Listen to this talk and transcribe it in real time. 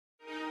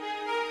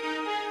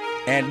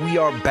And we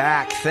are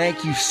back.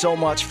 Thank you so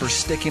much for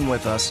sticking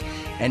with us.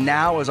 And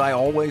now, as I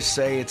always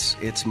say,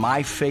 it's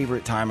my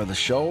favorite time of the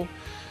show.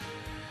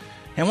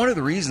 And one of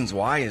the reasons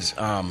why is,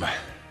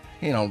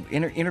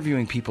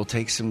 interviewing people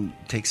takes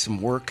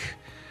some work.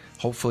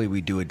 Hopefully,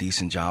 we do a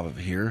decent job of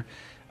it here.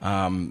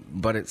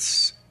 But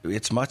it's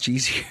much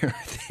easier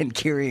than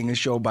carrying a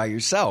show by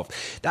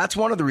yourself. That's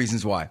one of the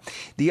reasons why.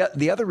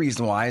 The other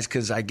reason why is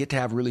because I get to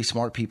have really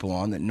smart people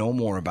on that know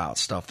more about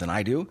stuff than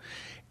I do.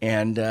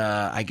 And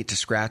I get to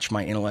scratch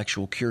my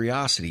intellectual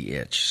curiosity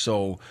itch.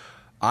 So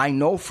I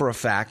know for a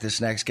fact this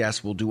next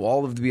guest will do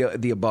all of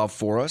the above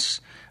for us.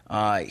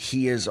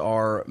 He is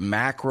our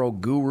macro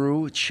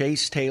guru,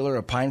 Chase Taylor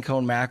of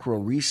Pinecone Macro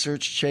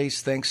Research.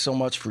 Chase, thanks so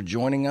much for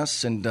joining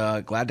us, and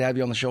glad to have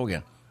you on the show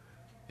again.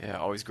 Yeah,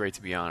 always great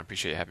to be on.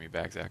 Appreciate you having me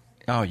back, Zach.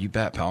 Oh, you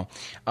bet, pal.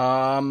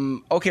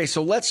 Okay,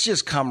 so let's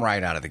just come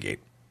right out of the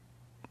gate.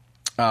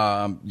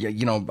 I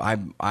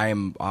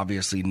am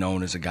obviously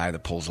known as a guy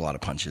that pulls a lot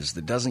of punches,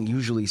 that doesn't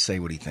usually say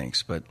what he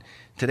thinks, but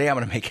today I'm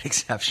going to make an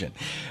exception.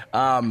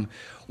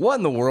 What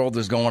in the world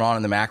is going on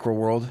in the macro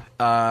world?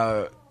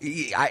 And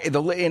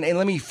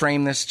let me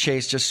frame this,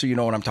 Chase, just so you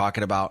know what I'm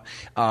talking about.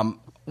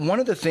 One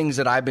of the things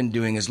that I've been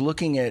doing is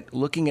looking at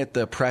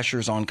the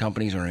pressures on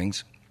companies'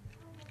 earnings.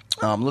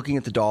 Looking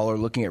at the dollar,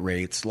 looking at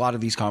rates, a lot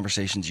of these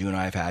conversations you and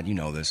I have had, you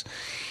know this.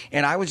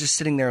 And I was just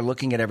sitting there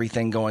looking at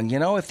everything going,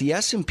 if the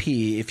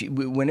S&P,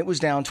 when it was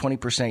down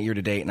 20% year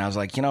to date, and I was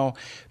like,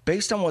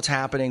 based on what's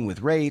happening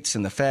with rates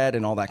and the Fed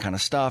and all that kind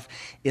of stuff,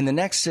 in the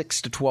next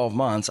 6 to 12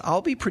 months,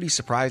 I'll be pretty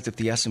surprised if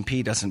the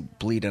S&P doesn't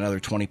bleed another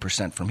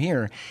 20% from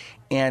here.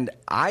 And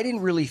I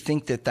didn't really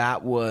think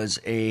that was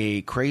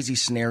a crazy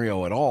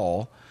scenario at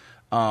all.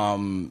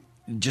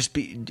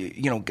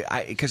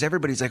 Because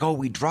everybody's like, oh,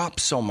 we dropped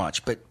so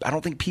much. But I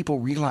don't think people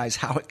realize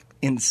how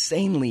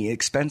insanely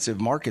expensive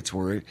markets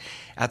were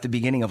at the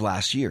beginning of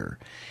last year.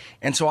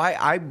 And so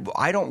I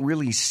don't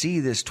really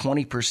see this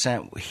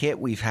 20% hit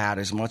we've had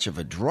as much of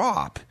a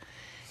drop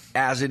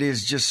as it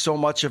is just so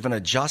much of an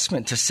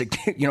adjustment to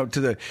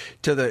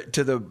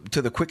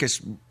the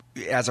quickest,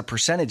 as a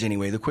percentage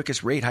anyway, the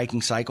quickest rate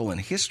hiking cycle in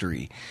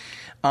history.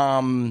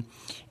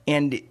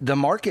 And the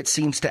market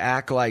seems to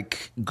act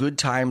like good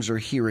times are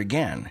here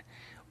again.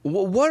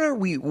 What are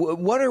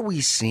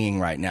we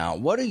seeing right now?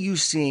 What are you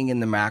seeing in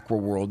the macro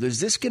world? Is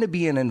this going to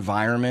be an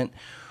environment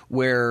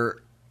where,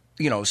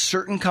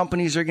 certain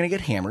companies are going to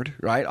get hammered,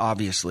 right?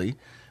 Obviously.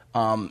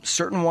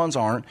 Certain ones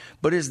aren't.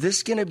 But is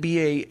this going to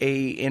be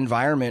a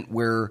environment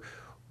where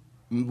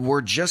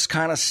we're just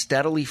kind of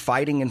steadily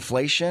fighting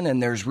inflation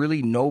and there's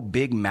really no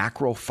big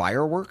macro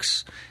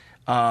fireworks?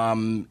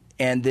 And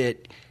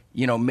that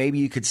maybe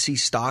you could see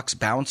stocks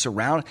bounce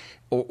around,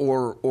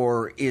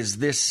 or is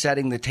this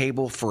setting the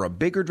table for a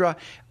bigger draw?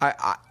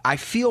 I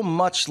feel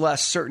much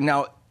less certain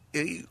now.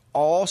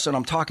 Also, and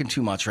I'm talking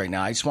too much right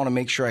now, I just want to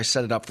make sure I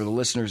set it up for the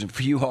listeners and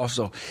for you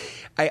also.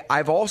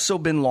 I've also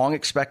been long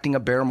expecting a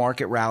bear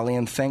market rally,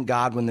 and thank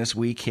God when this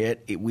week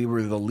hit, we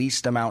were the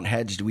least amount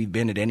hedged we've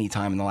been at any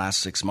time in the last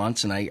 6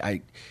 months,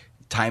 and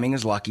timing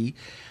is lucky.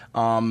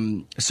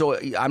 So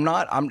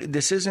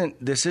this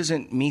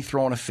isn't me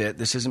throwing a fit.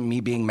 This isn't me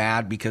being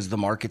mad because the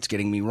market's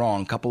getting me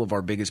wrong. A couple of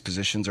our biggest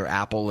positions are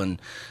Apple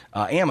and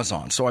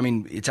Amazon. So,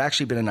 it's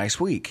actually been a nice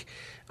week.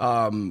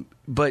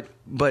 But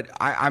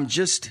I'm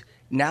just,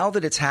 now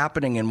that it's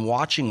happening and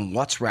watching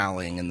what's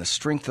rallying and the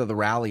strength of the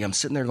rally, I'm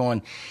sitting there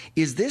going,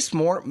 is this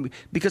more,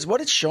 because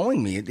what it's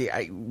showing me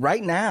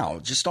right now,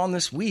 just on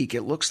this week,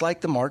 it looks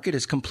like the market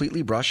is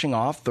completely brushing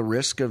off the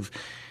risk of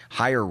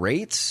higher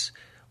rates.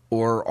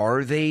 Or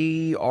are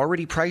they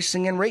already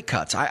pricing in rate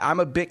cuts?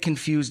 I'm a bit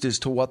confused as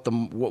to what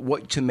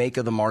to make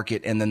of the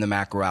market and then the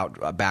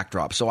macro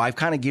backdrop. So I've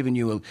kind of given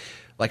you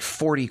like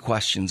 40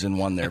 questions in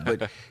one there,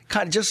 but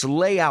kind of just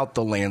lay out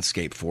the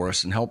landscape for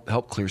us and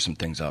help clear some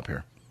things up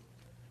here.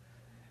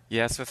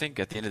 Yeah, so I think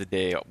at the end of the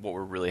day, what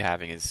we're really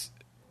having is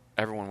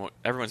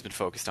everyone's been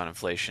focused on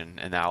inflation,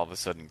 and now all of a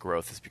sudden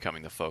growth is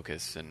becoming the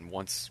focus. And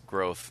once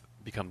growth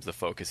becomes the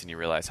focus and you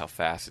realize how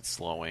fast it's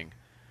slowing,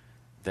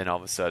 then all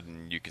of a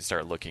sudden you can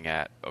start looking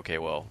at, okay,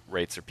 well,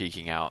 rates are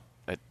peaking out.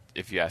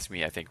 If you ask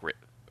me, I think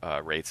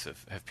rates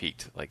have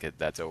peaked.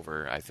 That's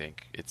over. I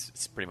think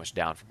it's pretty much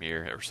down from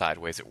here, or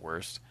sideways at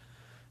worst.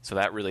 So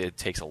that really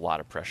takes a lot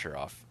of pressure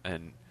off.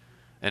 And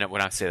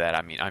when I say that,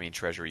 I mean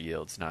Treasury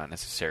yields, not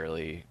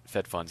necessarily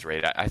Fed funds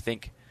rate. I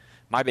think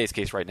my base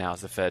case right now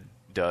is the Fed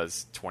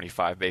does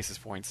 25 basis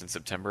points in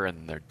September, and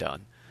then they're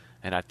done.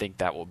 And I think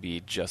that will be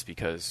just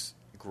because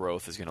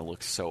growth is going to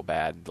look so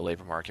bad. The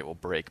labor market will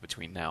break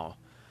between now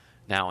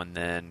and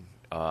then,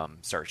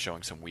 start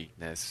showing some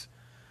weakness.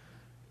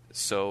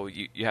 So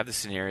you have the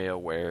scenario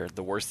where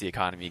the worse the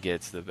economy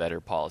gets, the better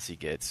policy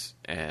gets.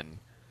 And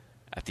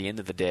at the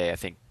end of the day, I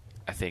think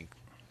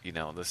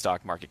the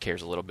stock market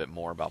cares a little bit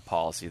more about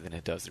policy than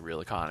it does the real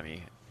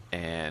economy.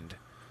 And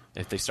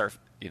if they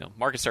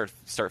markets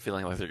start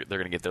feeling like they're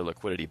going to get their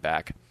liquidity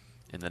back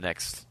in the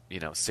next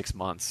 6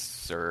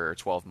 months or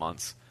 12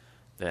 months,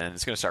 then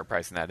it's going to start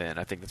pricing that in.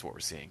 I think that's what we're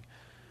seeing.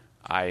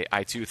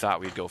 I too thought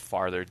we'd go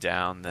farther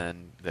down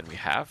than we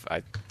have.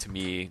 To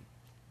me,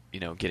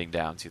 getting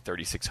down to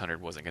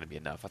 3,600 wasn't going to be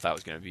enough. I thought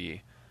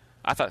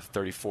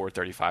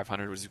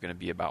 3,500 was going to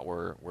be about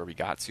where we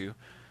got to.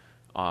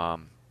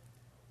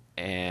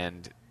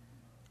 And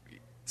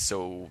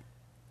so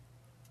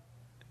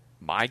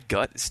my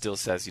gut still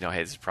says,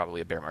 hey, this is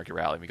probably a bear market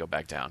rally, and we go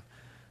back down.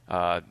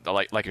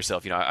 Like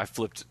yourself, I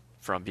flipped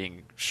from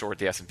being short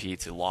the S&P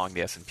to long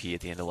the S&P at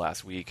the end of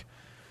last week.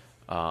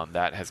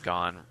 That has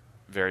gone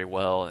very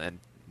well, and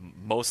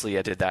mostly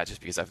I did that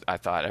just because I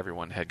thought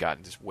everyone had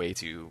gotten just way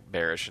too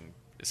bearish and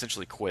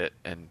essentially quit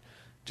and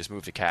just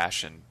moved to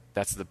cash, and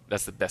that's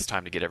the best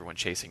time to get everyone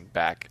chasing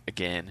back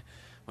again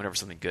whenever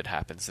something good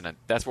happens, and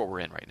that's what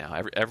we're in right now.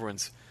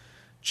 Everyone's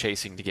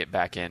chasing to get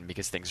back in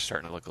because things are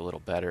starting to look a little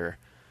better,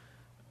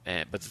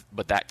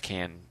 but that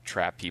can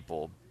trap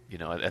people,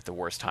 at the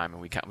worst time,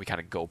 and we kind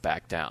of go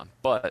back down.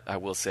 But I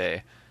will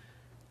say,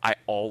 I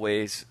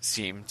always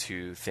seem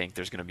to think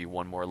there's going to be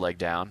one more leg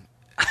down,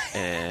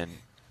 and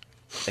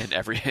in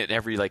every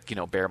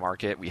bear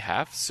market we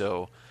have.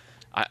 So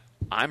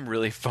I'm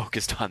really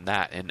focused on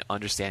that and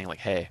understanding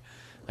hey,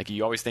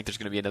 you always think there's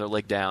going to be another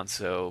leg down,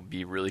 so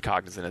be really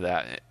cognizant of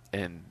that.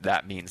 And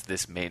that means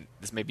this may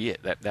be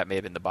it. That may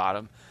have been the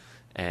bottom,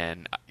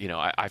 and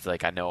I feel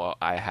like I know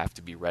I have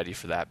to be ready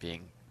for that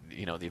being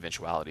the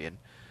eventuality. And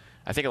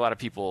I think a lot of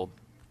people,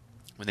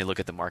 when they look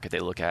at the market, they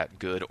look at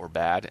good or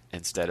bad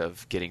instead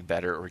of getting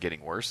better or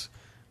getting worse.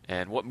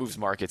 And what moves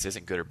markets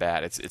isn't good or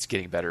bad. It's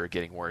getting better or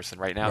getting worse.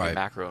 And right now, the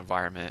macro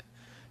environment,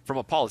 from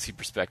a policy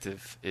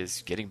perspective,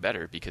 is getting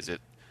better because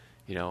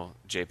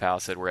Jay Powell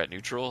said we're at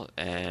neutral,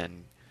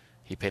 and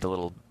he paid a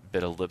little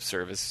bit of lip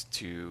service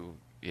to,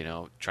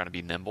 trying to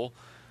be nimble.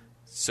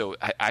 So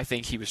I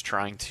think he was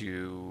trying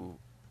to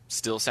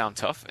still sound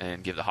tough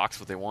and give the Hawks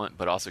what they want,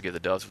 but also give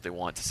the Doves what they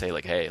want, to say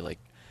hey,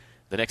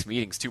 the next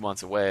meeting's 2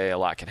 months away. A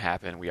lot can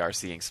happen. We are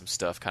seeing some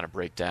stuff kind of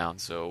break down,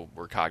 so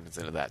we're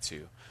cognizant of that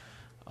too.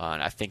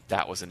 And I think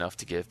that was enough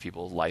to give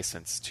people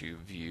license to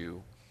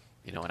view,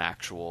 an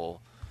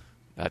actual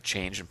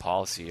change in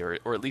policy, or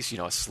at least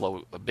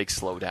a big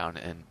slowdown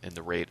in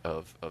the rate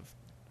of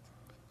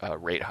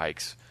rate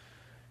hikes.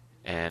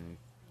 And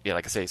yeah,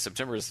 like I say,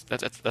 September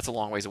that's a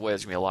long ways away.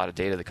 There's gonna be a lot of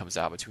data that comes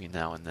out between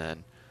now and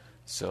then,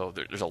 so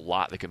there's a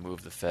lot that can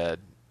move the Fed,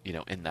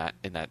 in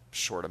that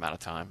short amount of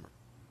time.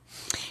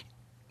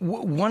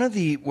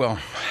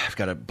 I've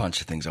got a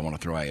bunch of things I want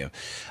to throw at you.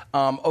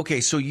 Okay,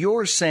 so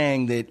you're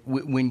saying that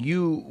when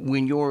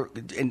you're,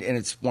 and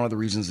it's one of the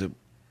reasons that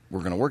we're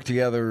going to work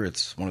together.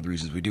 It's one of the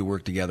reasons we do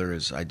work together.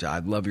 Is I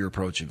love your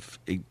approach of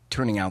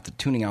tuning out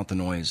the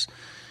noise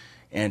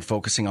and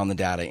focusing on the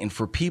data. And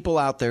for people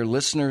out there,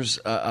 listeners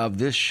of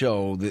this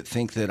show, that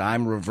think that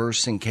I'm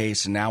reversing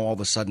case, and now all of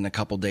a sudden a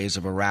couple days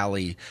of a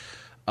rally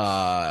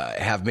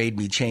have made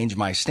me change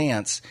my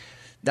stance,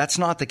 that's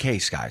not the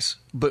case, guys.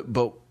 But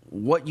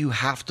what you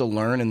have to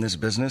learn in this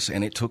business,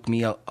 and it took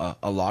me a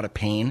lot of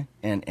pain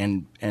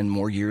and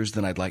more years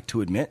than I'd like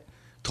to admit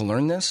to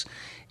learn this,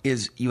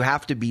 is you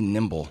have to be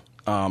nimble.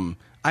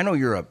 I know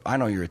you're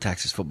a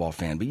Texas football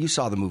fan, but you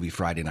saw the movie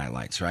Friday Night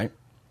Lights, right?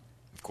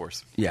 Of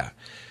course. Yeah.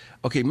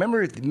 Okay.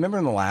 Remember in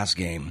the last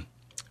game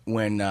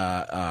when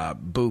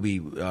Booby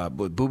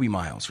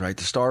Miles, right,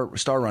 the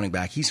star running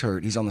back, he's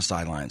hurt, he's on the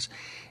sidelines,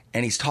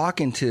 and he's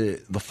talking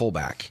to the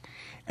fullback,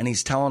 and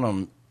he's telling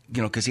him,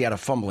 because he had a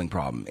fumbling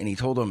problem, and he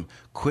told him,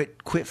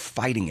 quit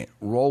fighting it,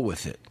 roll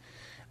with it.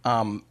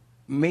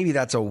 Maybe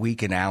that's a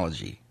weak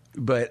analogy,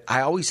 but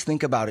I always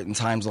think about it in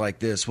times like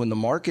this, when the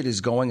market is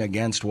going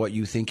against what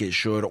you think it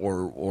should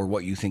or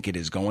what you think it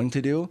is going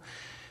to do.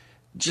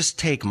 Just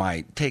take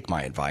my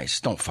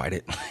advice. Don't fight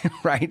it,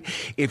 right?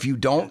 If you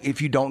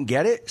don't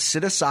get it,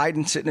 sit aside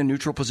and sit in a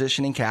neutral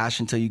position in cash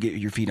until you get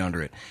your feet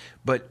under it.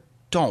 But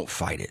don't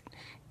fight it.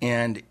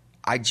 And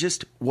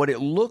what it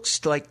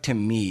looks like to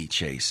me,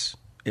 Chase,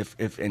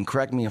 and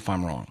correct me if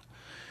I'm wrong,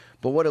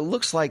 but what it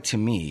looks like to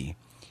me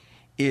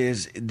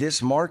is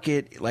this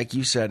market, like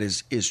you said,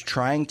 is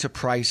trying to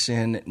price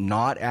in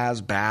not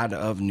as bad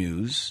of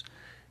news.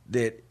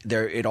 That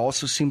it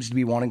also seems to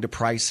be wanting to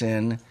price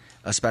in,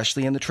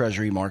 especially in the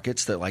treasury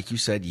markets, that, like you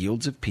said,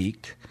 yields have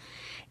peaked.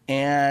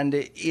 And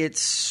it's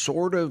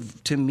sort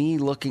of, to me,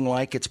 looking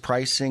like it's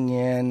pricing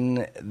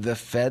in the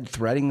Fed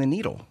threading the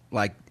needle.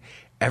 Like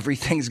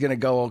everything's going to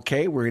go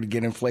okay. We're going to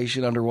get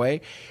inflation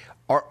underway.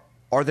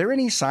 Are there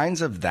any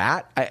signs of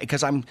that?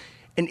 Because and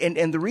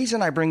the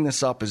reason I bring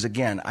this up is,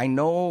 again, I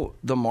know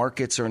the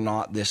markets are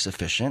not this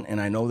efficient, and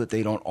I know that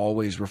they don't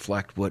always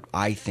reflect what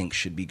I think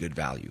should be good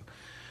value.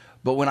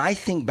 But when I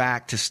think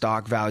back to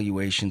stock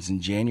valuations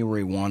in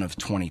January 1 of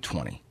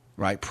 2020,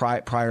 right,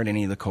 prior to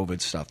any of the COVID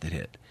stuff that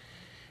hit,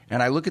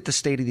 and I look at the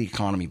state of the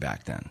economy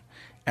back then,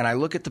 and I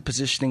look at the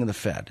positioning of the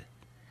Fed,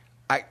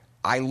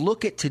 I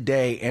look at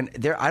today, and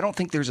I don't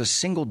think there's a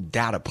single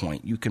data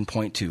point you can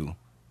point to,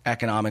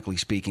 economically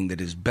speaking,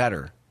 that is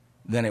better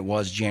than it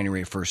was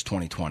January 1st,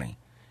 2020.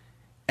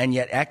 And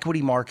yet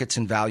equity markets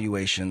and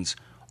valuations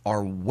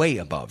are way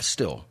above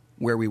still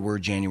where we were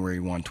January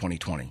 1,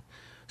 2020.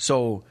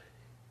 So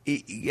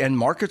and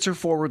markets are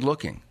forward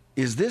looking.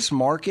 Is this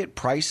market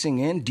pricing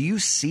in? Do you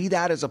see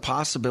that as a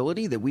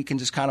possibility that we can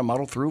just kind of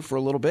muddle through for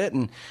a little bit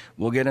and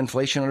we'll get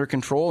inflation under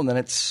control and then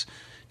it's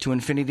to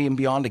infinity and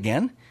beyond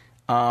again?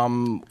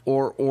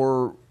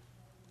 Or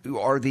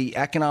are the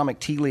economic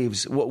tea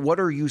leaves, what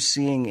are you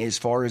seeing as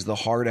far as the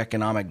hard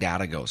economic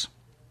data goes?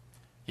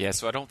 Yeah,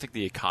 so I don't think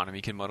the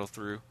economy can muddle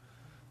through,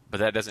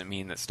 but that doesn't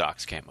mean that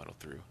stocks can't muddle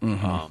through.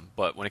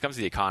 But when it comes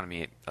to the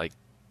economy, like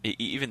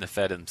even the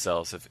Fed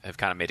themselves have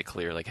kind of made it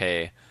clear, like,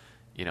 hey,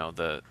 you know,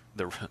 the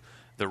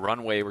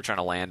runway we're trying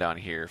to land on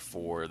here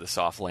for the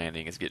soft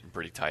landing is getting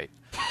pretty tight.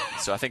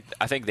 So I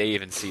think they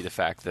even see the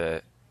fact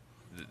that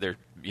they're,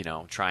 you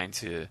know, trying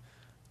to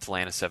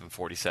land a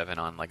 747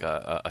 on like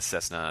a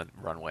Cessna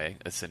runway,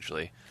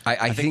 essentially.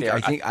 I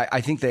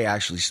think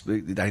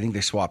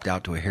they swapped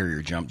out to a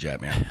Harrier jump jet,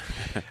 man,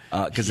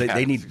 because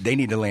they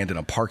need to land in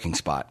a parking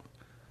spot.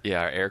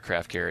 Yeah, our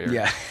aircraft carrier.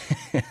 Yeah.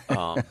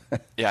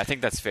 Yeah, I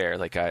think that's fair.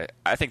 Like I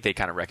think they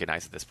kind of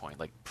recognize at this point,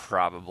 like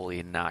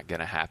probably not going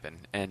to happen.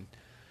 And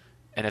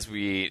as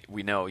we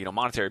know, you know,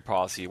 monetary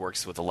policy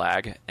works with a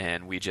lag,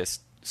 and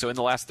so in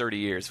the last 30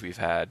 years we've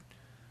had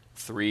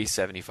 3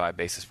 75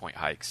 basis point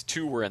hikes.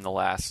 2 were in the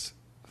last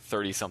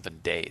 30 something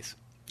days.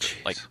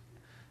 Jeez. Like,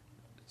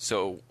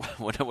 so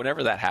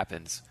whenever that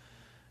happens,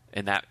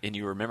 and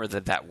you remember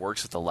that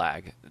works with a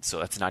lag, so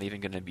that's not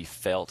even going to be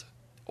felt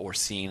or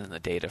seen in the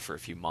data for a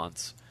few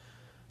months,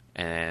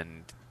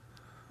 and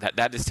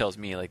that just tells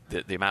me like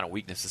the amount of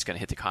weakness that's going to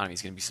hit the economy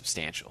is going to be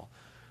substantial.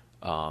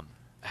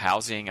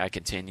 Housing, I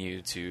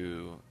continue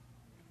to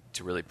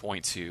really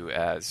point to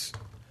as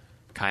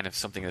kind of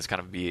something that's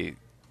going to be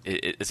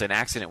it's an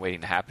accident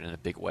waiting to happen in a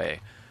big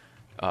way.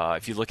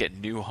 If you look at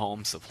new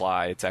home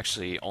supply, it's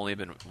actually only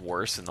been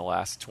worse in the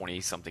last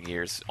 20-something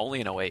years, only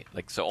in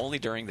 2008. So only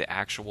during the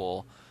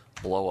actual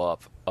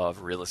blow-up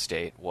of real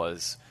estate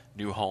was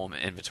new home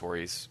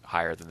inventories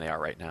higher than they are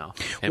right now.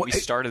 And we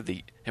started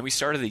the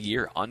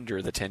year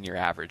under the 10-year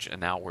average,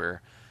 and now we're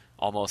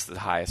almost the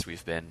highest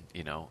we've been,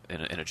 you know,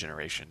 in a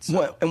generation. So.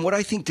 Well, and what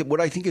I think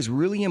is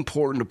really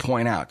important to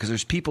point out, because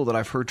there's people that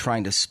I've heard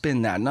trying to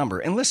spin that number.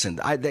 And listen,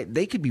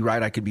 they could be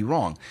right, I could be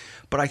wrong,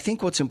 but I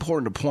think what's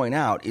important to point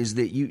out is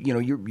that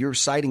you're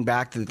citing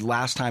back to the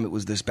last time it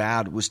was this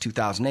bad was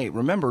 2008.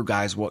 Remember,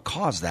 guys, what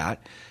caused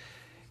that?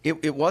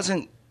 It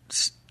wasn't.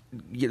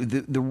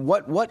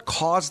 What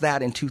caused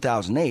that in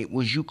 2008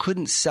 was you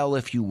couldn't sell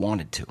if you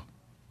wanted to,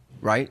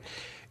 right?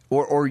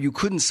 Or you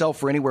couldn't sell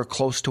for anywhere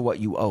close to what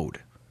you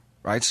owed.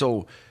 Right.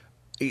 So,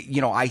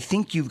 you know, I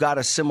think you've got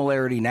a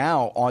similarity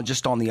now on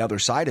the other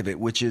side of it,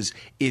 which is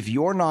if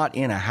you're not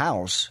in a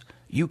house,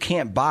 you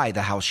can't buy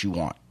the house you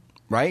want.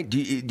 Right. Do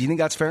you think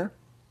that's fair?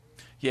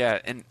 Yeah.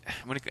 And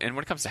when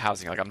it comes to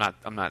housing, like I'm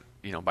not,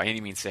 you know, by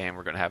any means saying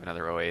we're going to have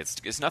another 08.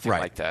 It's nothing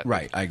like that.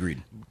 Right. I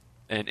agreed.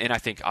 And I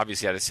think,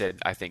 obviously, I just said,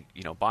 I think,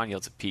 you know, bond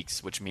yields have peaked,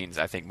 which means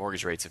I think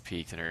mortgage rates have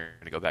peaked and are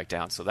going to go back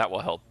down. So that will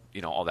help,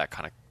 you know, all that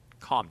kind of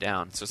calm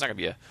down. So it's not going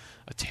to be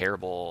a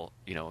terrible,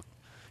 you know,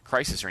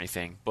 crisis or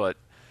anything, but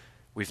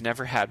we've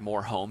never had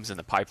more homes in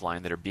the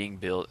pipeline that are being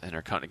built and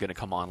are going to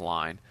come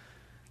online,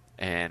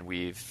 and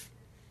we've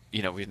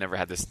never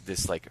had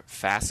this like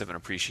fast of an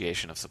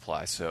appreciation of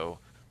supply. So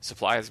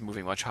supply is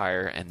moving much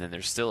higher, and then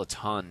there's still a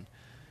ton,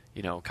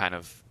 you know, kind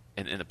of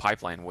in the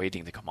pipeline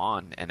waiting to come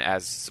on. And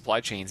as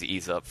supply chains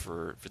ease up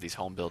for these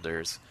home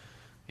builders,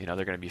 you know,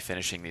 they're going to be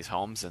finishing these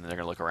homes, and they're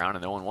going to look around,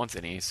 and no one wants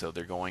any, so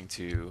they're going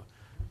to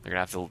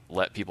have to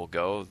let people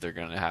go. They're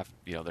going to have,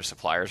 you know, their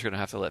suppliers are going to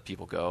have to let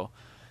people go.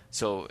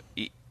 So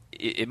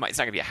it's not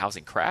going to be a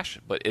housing crash,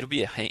 but it'll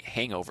be a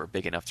hangover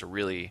big enough to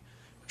really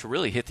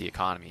hit the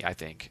economy, I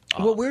think.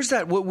 Well, where's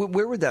that?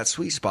 Where would that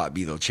sweet spot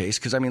be, though, Chase?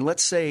 Because I mean,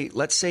 let's say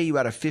you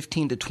had a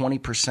 15 to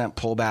 20%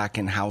 pullback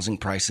in housing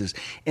prices,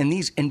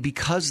 and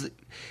because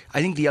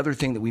I think the other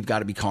thing that we've got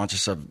to be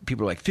conscious of,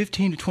 people are like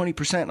 15 to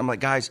 20%. I'm like,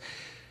 guys,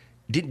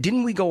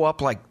 didn't we go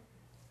up like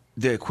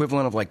the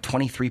equivalent of like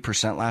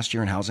 23% last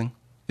year in housing?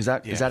 Is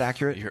that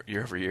accurate?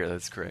 Year over year,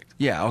 that's correct.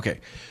 Yeah,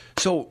 okay.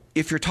 So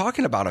if you're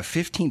talking about a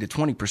 15 to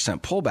 20%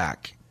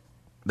 pullback,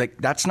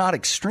 like that's not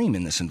extreme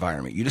in this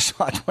environment. You just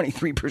saw a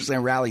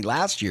 23% rally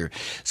last year.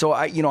 So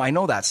I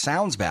know that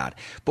sounds bad,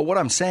 but what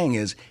I'm saying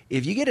is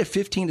if you get a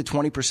 15 to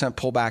 20%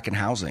 pullback in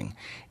housing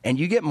and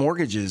you get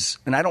mortgages,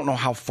 and I don't know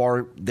how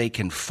far they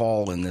can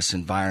fall in this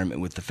environment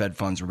with the Fed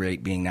funds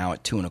rate being now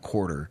at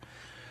 2.25%,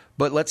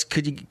 but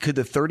could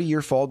the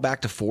 30-year fall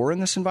back to 4 in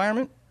this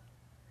environment?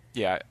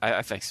 Yeah,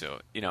 I think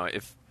so. You know,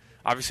 if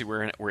obviously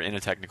we're in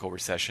a technical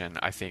recession,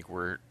 I think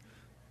we're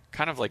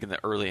kind of like in the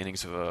early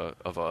innings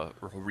of a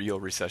real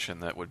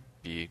recession that would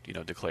be, you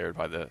know, declared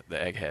by the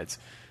eggheads.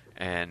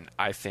 And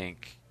I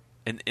think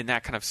in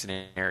that kind of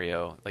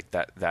scenario, like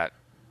that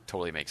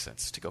totally makes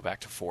sense to go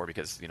back to 4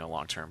 because, you know,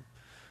 long-term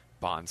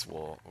bonds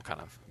will kind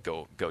of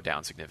go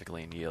down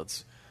significantly in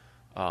yields.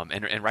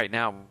 And right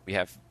now we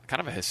have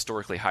kind of a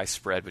historically high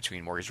spread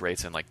between mortgage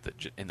rates and like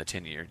in the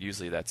 10-year.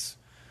 Usually that's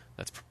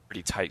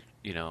pretty tight,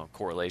 you know,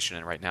 correlation.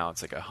 And right now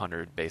it's like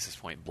 100 basis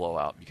point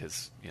blowout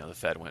because, you know, the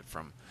Fed went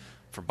from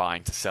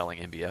buying to selling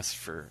MBS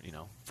for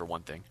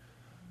one thing.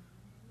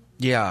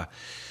 Yeah.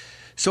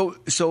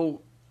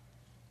 So,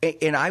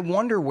 and I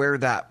wonder where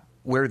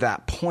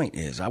that point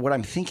is. What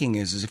I'm thinking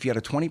is if you had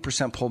a 20%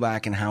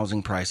 pullback in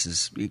housing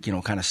prices,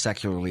 kind of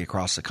secularly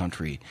across the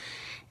country,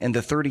 and the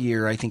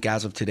 30-year, I think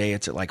as of today,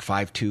 it's at like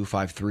 5.2,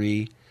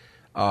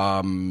 5.3.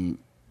 And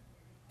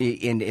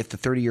if the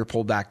 30-year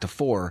pulled back to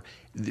 4,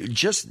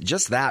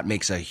 just that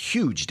makes a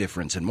huge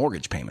difference in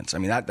mortgage payments. I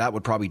mean, that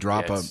would probably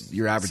drop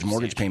your average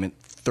mortgage payment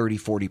 30,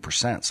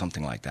 40%,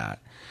 something like that.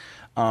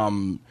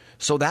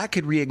 So that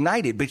could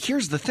reignite it. But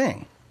here's the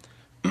thing.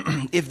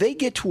 If they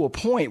get to a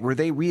point where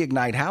they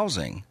reignite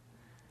housing,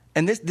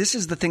 and this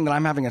is the thing that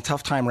I'm having a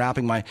tough time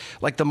wrapping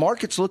the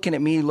market's looking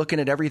at me, looking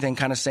at everything,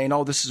 kind of saying,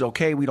 oh, this is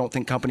okay. We don't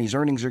think companies'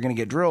 earnings are going to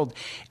get drilled.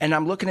 And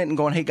I'm looking at it and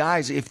going, hey,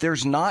 guys, if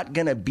there's not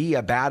going to be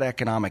a bad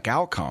economic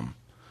outcome,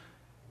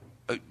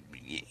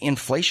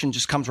 inflation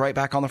just comes right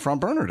back on the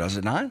front burner, does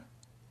it not?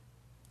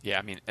 Yeah,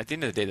 I mean, at the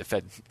end of the day, the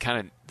Fed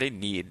they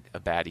need a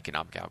bad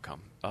economic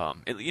outcome.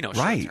 Short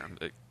right. term,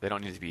 they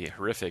don't need it to be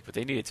horrific, but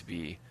they need it to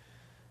be.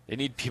 They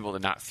need people to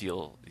not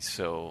feel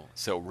so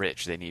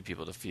rich. They need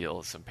people to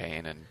feel some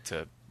pain and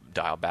to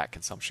dial back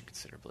consumption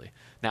considerably.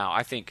 Now,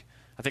 I think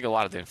a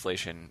lot of the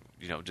inflation,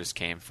 just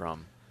came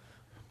from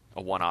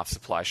a one-off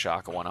supply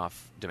shock, a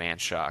one-off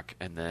demand shock,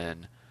 and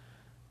then,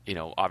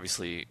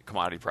 obviously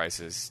commodity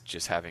prices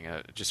just having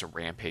a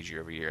rampage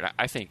year over year. And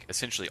I think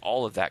essentially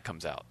all of that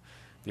comes out.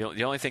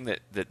 The only thing that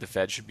the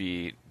Fed should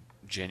be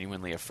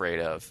genuinely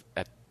afraid of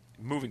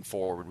moving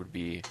forward would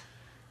be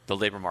the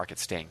labor market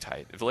staying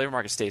tight. If the labor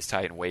market stays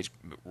tight and wage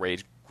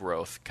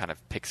growth kind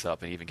of picks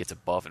up and even gets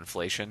above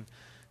inflation,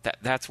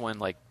 that's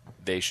when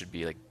they should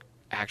be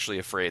actually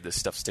afraid this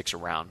stuff sticks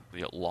around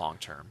long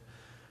term,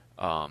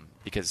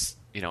 because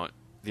the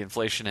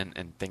inflation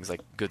and things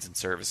like goods and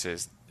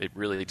services, it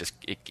really just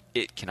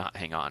it cannot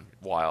hang on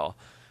while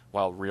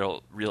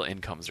real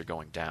incomes are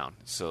going down.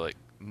 So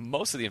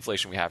most of the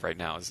inflation we have right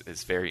now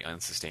is very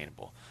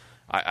unsustainable.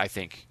 I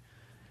think.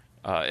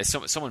 As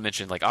someone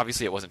mentioned,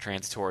 obviously it wasn't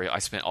transitory. I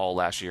spent all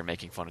last year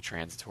making fun of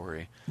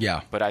transitory.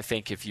 Yeah. But I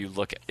think if you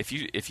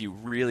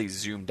really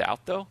zoomed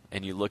out though,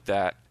 and you looked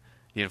at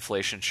the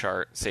inflation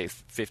chart, say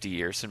 50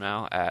 years from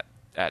now at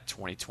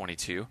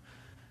 2022,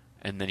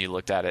 and then you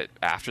looked at it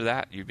after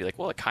that, you'd be like,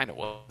 well, it kind of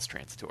was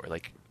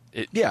transitory.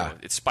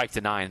 It spiked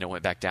to 9 and it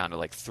went back down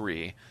to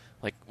 3.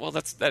 Well,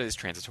 that is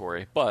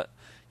transitory. But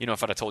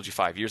if I'd have told you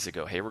 5 years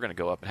ago, hey, we're going to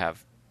go up and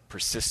have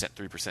persistent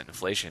 3%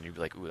 inflation, you'd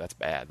be like, ooh, that's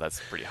bad. That's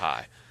pretty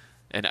high.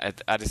 And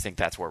I just think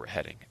that's where we're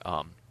heading,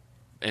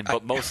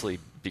 but mostly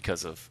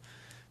because of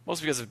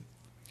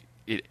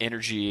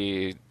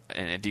energy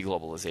and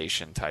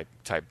deglobalization type,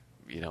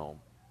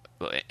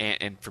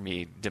 and for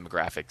me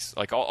demographics,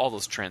 all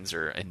those trends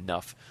are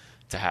enough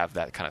to have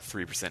that kind of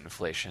 3%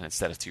 inflation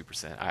instead of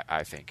 2%.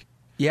 I think.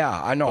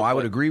 Yeah, I know. I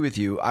would agree with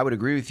you.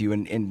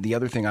 And the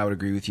other thing I would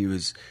agree with you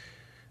is,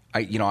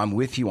 I'm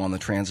with you on the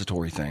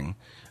transitory thing.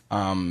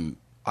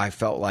 I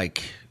felt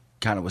like,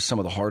 kind of with some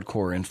of the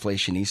hardcore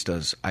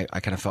inflationistas, I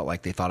kind of felt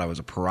like they thought I was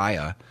a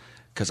pariah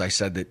because I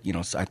said that,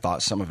 I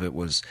thought some of it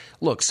was,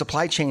 look,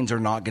 supply chains are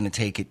not going to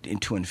take it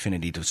into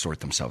infinity to sort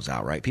themselves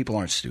out, right? People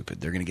aren't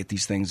stupid. They're going to get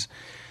these things,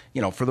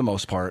 for the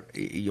most part.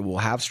 You will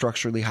have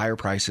structurally higher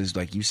prices,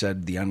 like you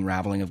said, the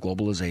unraveling of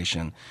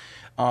globalization.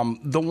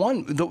 The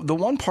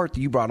one part that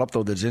you brought up,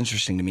 though, that's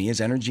interesting to me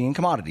is energy and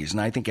commodities. And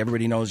I think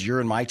everybody knows your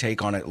and my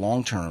take on it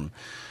long term.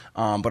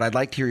 But I'd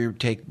like to hear your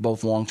take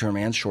both long-term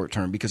and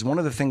short-term, because one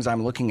of the things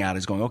I'm looking at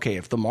is going, okay,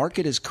 if the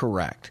market is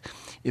correct,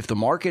 if the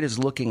market is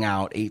looking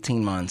out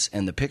 18 months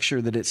and the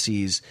picture that it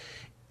sees,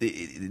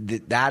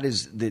 that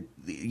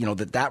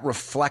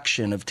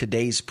reflection of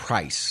today's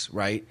price,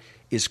 right,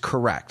 is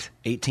correct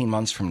 18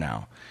 months from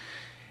now,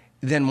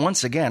 then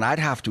once again, I'd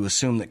have to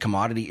assume that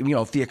commodity,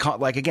 if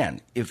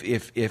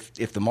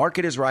the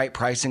market is right,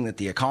 pricing that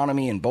the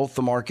economy and both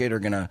the market are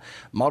going to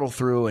muddle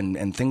through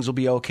and things will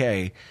be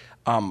okay,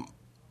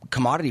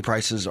 commodity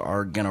prices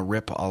are going to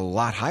rip a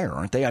lot higher,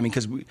 aren't they? I mean,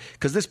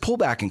 because this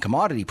pullback in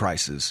commodity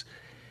prices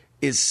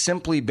is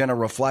simply been a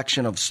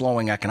reflection of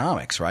slowing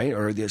economics, right,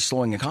 or the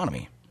slowing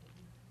economy.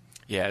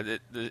 Yeah,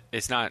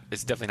 it's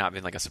definitely not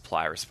been a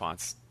supply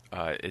response.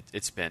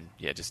 It's been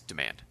just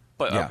demand.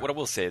 But what I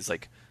will say is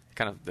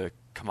kind of the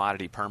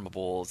commodity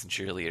permeables and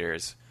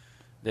cheerleaders,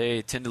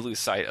 they tend to lose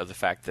sight of the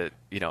fact that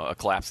a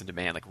collapse in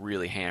demand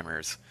really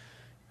hammers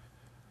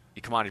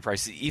commodity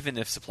prices, even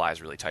if supply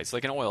is really tight. So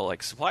in oil,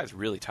 supply is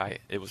really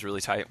tight. It was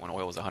really tight when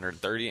oil was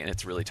 130, and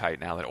it's really tight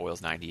now that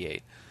oil's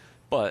 98.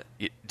 But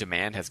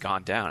demand has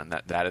gone down, and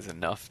that is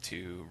enough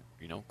to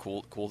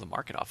cool the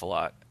market off a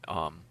lot.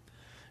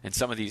 And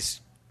some of these,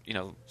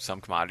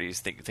 some commodities,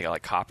 think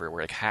like copper,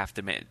 where half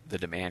the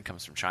demand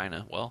comes from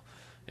China. Well,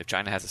 if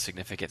China has a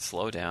significant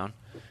slowdown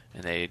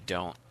and they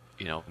don't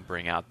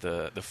bring out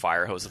the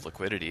fire hose of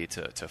liquidity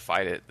to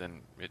fight it, then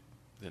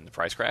the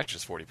price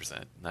crashes 40%.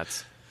 And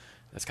that's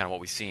kind of what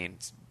we've seen.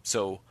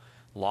 So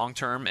long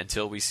term,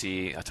 until we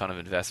see a ton of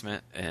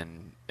investment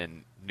and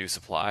new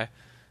supply,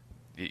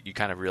 you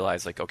kind of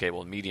realize okay,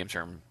 well, medium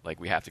term,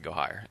 we have to go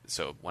higher.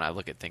 So when I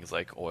look at things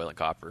like oil and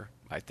copper,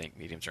 I think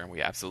medium term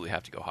we absolutely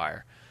have to go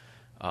higher.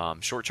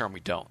 Short term, we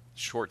don't.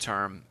 Short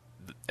term,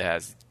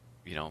 as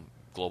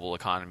global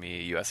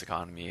economy, U.S.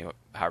 economy,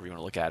 however you want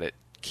to look at it,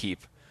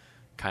 keep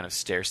kind of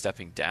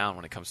stair-stepping down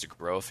when it comes to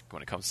growth,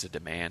 when it comes to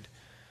demand,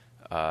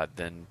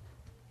 then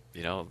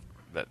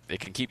that it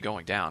can keep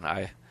going down.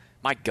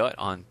 My gut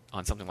on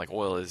something like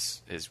oil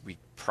is we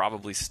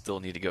probably still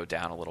need to go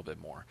down a little bit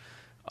more.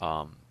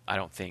 I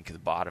don't think the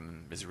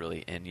bottom is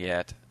really in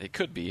yet. It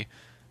could be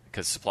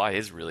because supply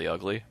is really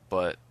ugly,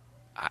 but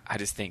I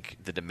just think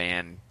the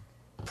demand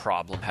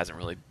problem hasn't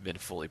really been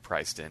fully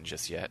priced in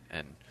just yet.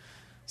 And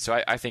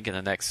so I think in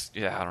the next,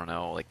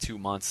 2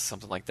 months,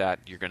 something like that,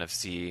 you're going to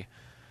see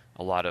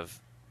a lot of,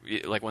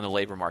 like when the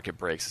labor market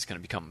breaks, it's going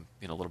to become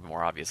a little bit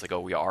more obvious. Like, oh,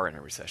 we are in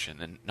a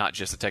recession, and not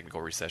just a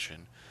technical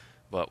recession,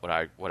 but what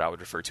I would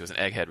refer to as an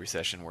egghead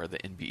recession, where the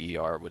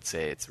NBER would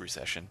say it's a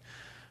recession.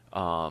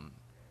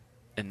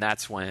 And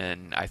that's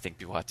when I think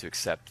people have to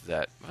accept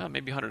that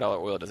maybe $100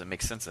 oil doesn't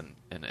make sense in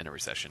a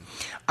recession.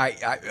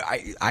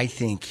 I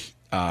think,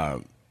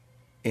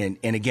 and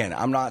again,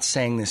 I'm not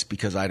saying this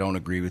because I don't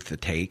agree with the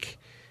take.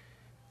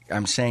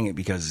 I'm saying it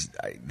because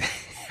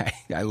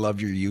I love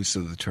your use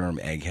of the term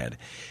egghead.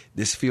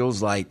 This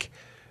feels like,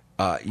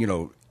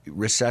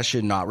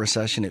 recession, not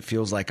recession. It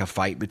feels like a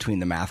fight between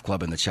the math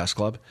club and the chess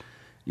club.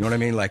 You know what I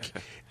mean? Like,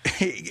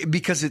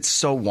 because it's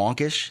so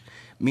wonkish.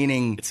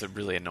 Meaning, it's a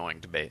really annoying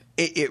debate.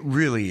 It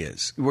really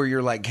is. Where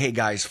you're like, hey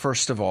guys,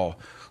 first of all,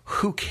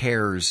 who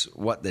cares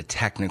what the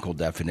technical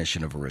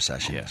definition of a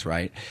recession is,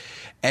 right?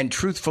 And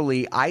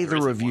truthfully,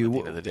 either of you, at the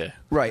end of the day.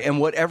 Right?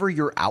 And whatever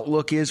your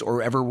outlook is,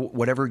 or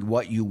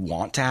what you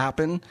want to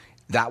happen,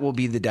 that will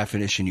be the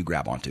definition you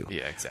grab onto.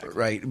 Yeah, exactly.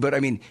 Right. But I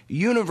mean,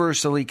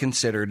 universally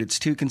considered, it's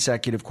 2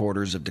 consecutive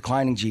quarters of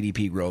declining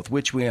GDP growth,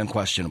 which we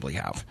unquestionably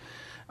have,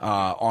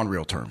 on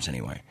real terms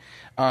anyway.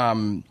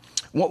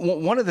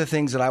 One of the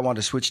things that I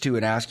wanted to switch to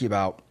and ask you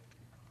about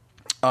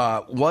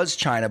was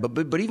China,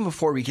 but even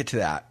before we get to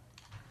that,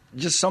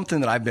 just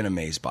something that I've been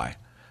amazed by.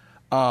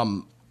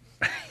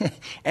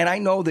 And I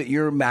know that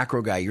you're a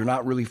macro guy. You're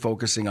not really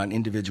focusing on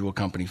individual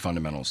company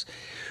fundamentals.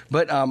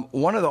 But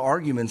one of the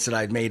arguments that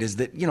I've made is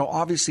that,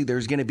 obviously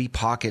there's going to be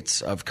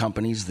pockets of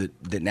companies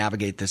that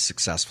navigate this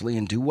successfully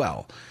and do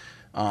well.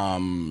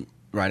 Right?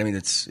 I mean,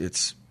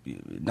 it's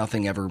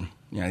nothing ever.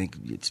 I think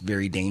it's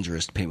very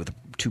dangerous to paint with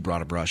too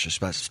broad a brush,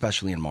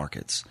 especially in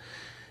markets.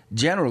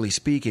 Generally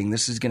speaking,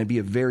 this is going to be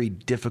a very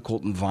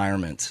difficult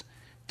environment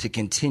to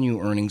continue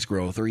earnings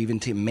growth or even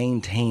to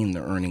maintain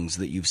the earnings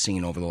that you've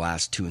seen over the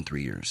last 2 and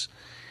 3 years.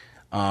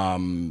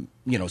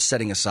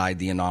 Setting aside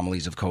the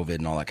anomalies of COVID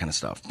and all that kind of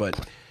stuff. But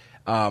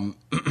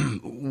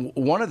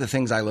one of the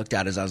things I looked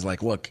at is I was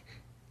like, look,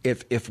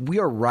 if we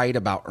are right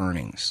about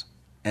earnings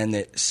and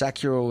that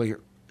secular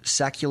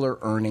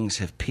earnings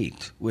have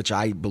peaked, which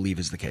I believe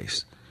is the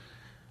case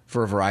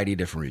for a variety of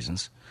different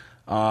reasons,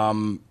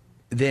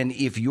 then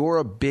if you're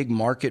a big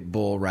market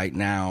bull right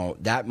now,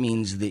 that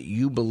means that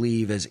you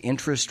believe as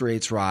interest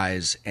rates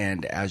rise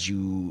and as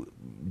you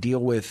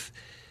deal with,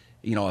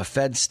 a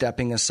Fed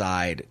stepping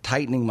aside,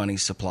 tightening money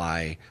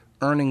supply,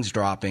 earnings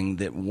dropping,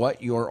 that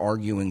what you're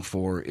arguing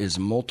for is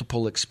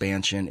multiple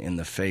expansion in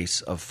the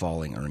face of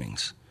falling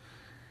earnings.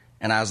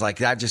 And I was like,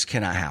 that just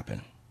cannot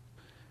happen.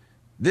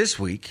 This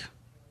week,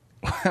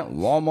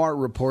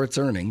 Walmart reports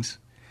earnings.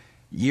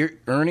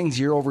 Earnings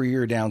year over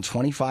year down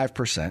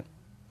 25%.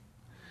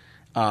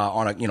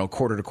 On a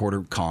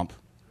quarter-to-quarter comp.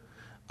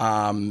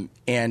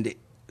 And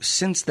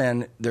since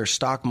then, their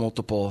stock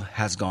multiple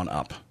has gone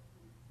up.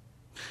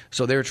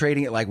 So they were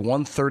trading at like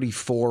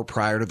 134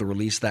 prior to the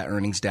release of that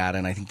earnings data,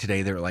 and I think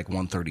today they're at like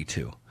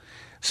 132.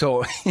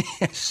 So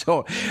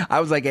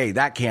I was like, hey,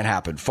 that can't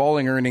happen.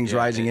 Falling earnings,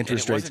 rising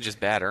interest rates. It wasn't just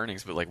bad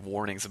earnings, but like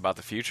warnings about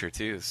the future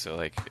too. So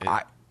like,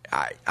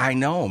 I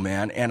know,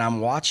 man, and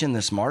I'm watching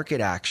this market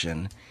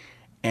action,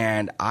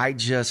 and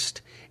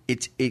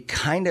it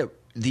kind of.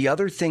 The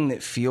other thing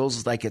that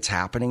feels like it's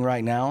happening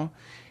right now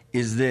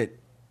is that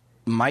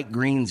Mike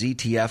Green's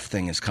ETF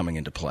thing is coming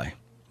into play.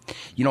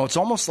 It's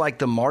almost like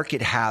the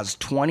market has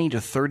 20 to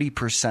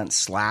 30%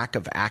 slack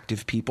of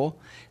active people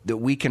that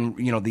we can,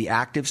 the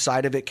active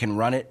side of it can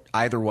run it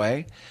either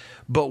way.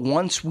 But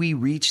once we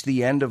reach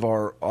the end of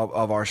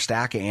our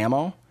stack of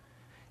ammo,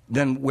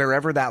 then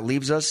wherever that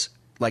leaves us,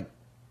 like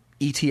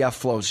ETF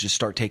flows just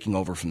start taking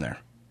over from there.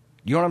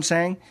 You know what I'm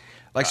saying?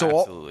 Like, so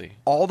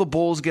all the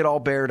bulls get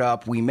all bared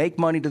up. We make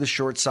money to the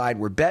short side.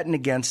 We're betting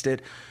against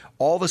it.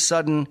 All of a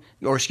sudden,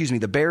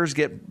 the bears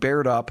get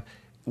bared up.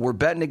 We're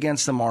betting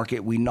against the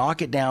market. We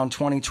knock it down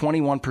 20,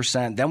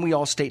 21%. Then we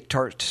all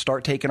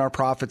start taking our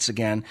profits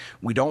again.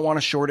 We don't want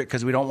to short it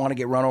because we don't want to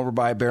get run over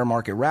by a bear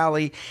market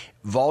rally.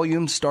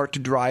 Volumes start to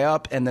dry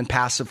up, and then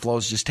passive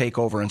flows just take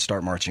over and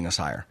start marching us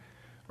higher.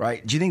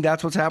 Right? Do you think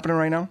that's what's happening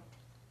right now?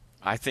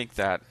 I think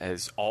that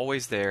is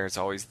always there. It's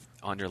always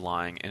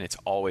underlying, and it's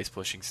always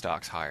pushing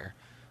stocks higher.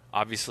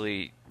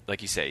 Obviously,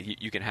 like you say,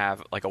 you can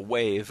have like a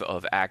wave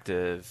of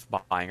active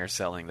buying or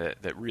selling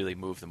that really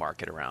move the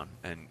market around,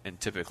 and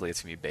typically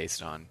it's going to be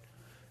based on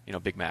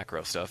big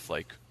macro stuff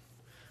like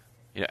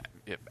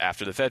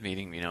after the Fed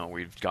meeting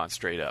we've gone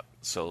straight up,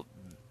 so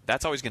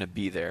that's always going to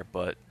be there.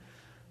 But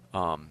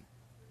I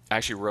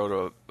actually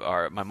wrote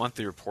my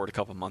monthly report a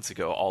couple months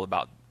ago all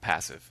about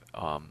passive,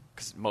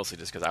 mostly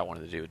just because I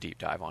wanted to do a deep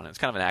dive on it. It's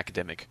kind of an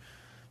academic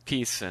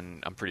piece,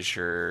 and I'm pretty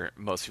sure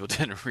most people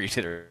didn't read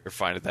it or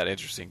find it that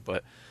interesting.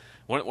 But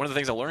one of the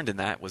things I learned in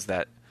that was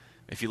that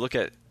if you look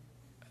at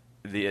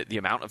the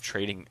amount of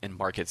trading in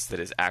markets that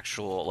is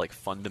actual like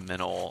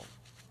fundamental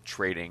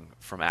trading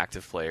from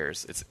active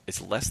players,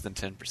 it's less than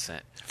 10%.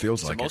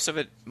 Feels like most of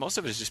it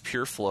is just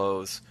pure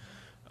flows.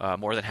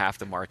 More than half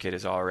the market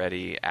is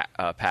already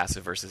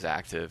passive versus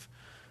active.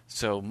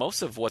 So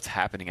most of what's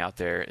happening out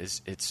there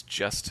it's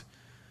just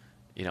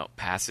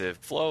passive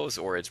flows,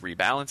 or it's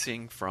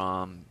rebalancing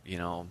from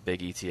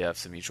big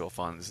ETFs and mutual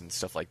funds and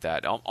stuff like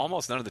that.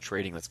 Almost none of the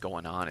trading that's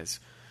going on is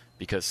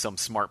because some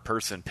smart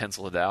person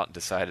penciled it out and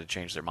decided to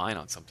change their mind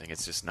on something.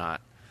 It's just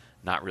not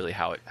really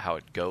how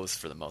it goes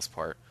for the most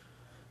part.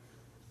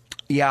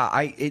 Yeah,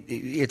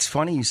 it's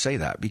funny you say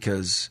that,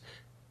 because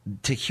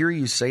to hear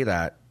you say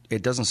that,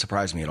 it doesn't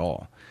surprise me at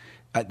all.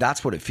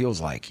 That's what it feels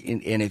like.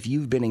 And if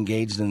you've been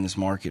engaged in this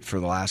market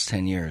for the last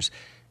 10 years,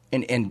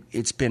 and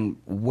it's been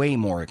way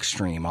more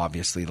extreme,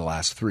 obviously, the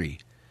last 3,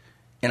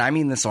 and I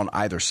mean this on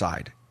either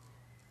side,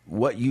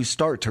 what you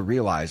start to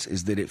realize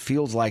is that it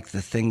feels like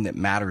the thing that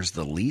matters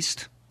the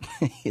least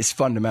is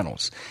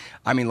fundamentals.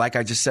 I mean, like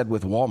I just said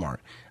with Walmart,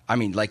 I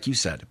mean, like you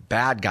said,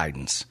 bad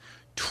guidance,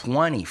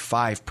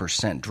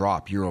 25%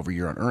 drop year over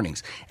year on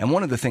earnings. And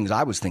one of the things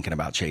I was thinking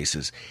about, Chase,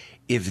 is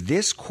if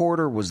this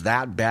quarter was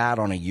that bad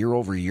on a year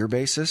over year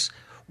basis,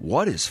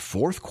 what is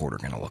fourth quarter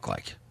going to look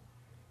like?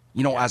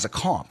 As a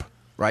comp,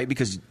 right?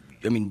 Because,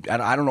 I mean,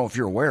 I don't know if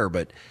you're aware,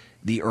 but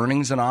the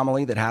earnings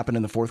anomaly that happened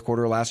in the fourth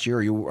quarter last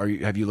year,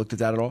 have you looked at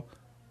that at all?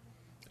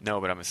 No,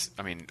 but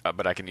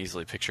but I can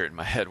easily picture it in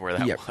my head where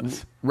that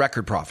was.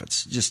 Record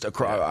profits, just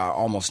across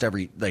almost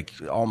every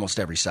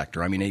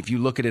sector. I mean, if you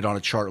look at it on a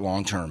chart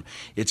long term,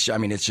 it's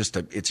just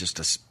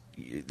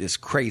this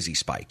crazy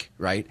spike,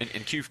 right? And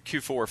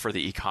Q4 for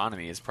the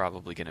economy is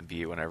probably going to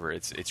be whenever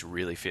it's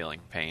really feeling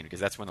pain, because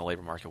that's when the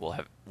labor market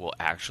will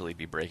actually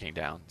be breaking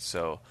down.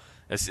 So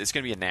it's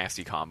going to be a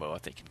nasty combo, I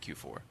think, in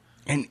Q4.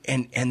 And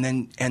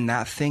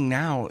that thing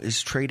now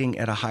is trading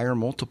at a higher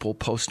multiple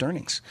post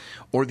earnings.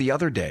 Or the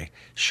other day,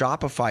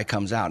 Shopify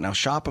comes out. Now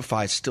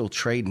Shopify is still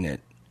trading at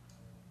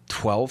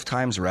 12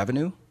 times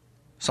revenue,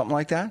 something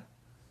like that.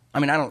 I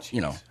mean,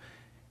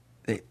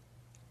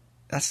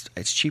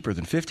 it's cheaper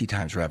than 50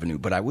 times revenue,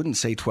 but I wouldn't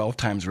say 12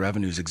 times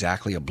revenue is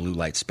exactly a blue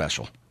light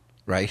special,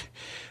 right?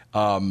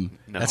 No.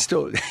 That's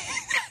still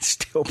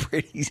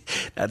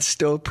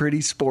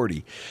pretty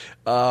sporty.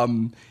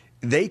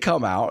 They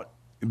come out.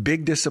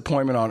 Big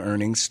disappointment on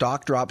earnings.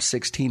 Stock dropped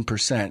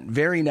 16%.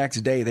 Very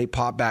next day, they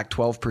pop back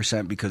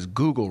 12% because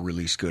Google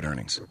released good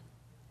earnings.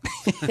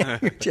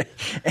 And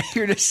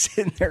you're just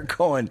sitting there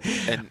going,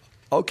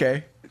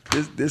 okay,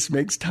 this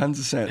makes tons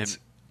of sense.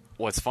 And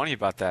what's funny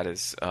about that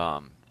is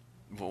one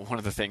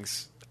of the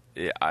things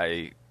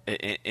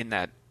in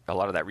that a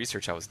lot of that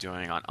research I was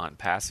doing on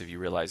passive, you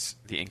realize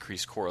the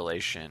increased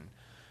correlation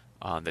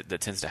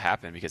that tends to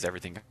happen because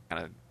everything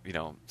kind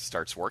of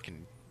starts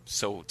working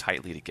so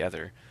tightly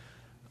together.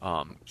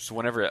 So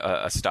whenever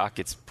a stock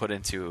gets put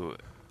into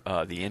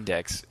the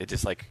index, it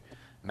just like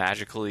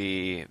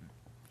magically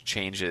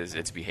changes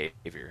its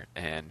behavior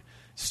and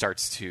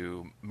starts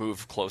to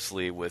move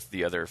closely with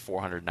the other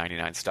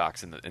 499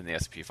 stocks in the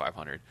S&P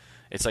 500.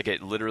 It's like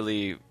it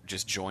literally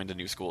just joined a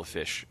new school of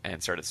fish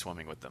and started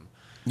swimming with them.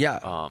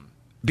 Yeah,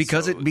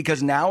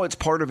 because now it's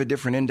part of a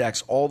different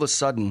index. All of a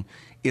sudden,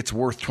 it's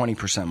worth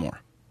 20% more.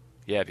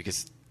 Yeah,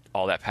 because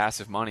all that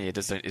passive money, it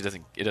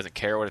doesn't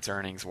care what its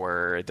earnings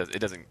were. It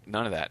doesn't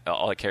none of that.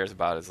 All it cares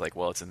about is like,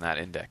 well, it's in that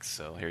index,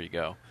 so here you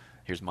go.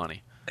 Here's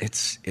money.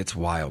 It's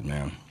wild,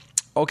 man.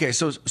 Okay,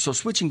 so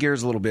switching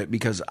gears a little bit,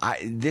 because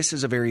this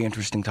is a very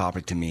interesting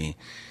topic to me,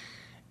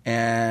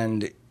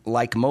 and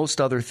like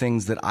most other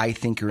things that I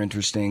think are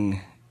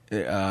interesting,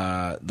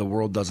 the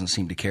world doesn't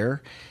seem to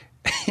care,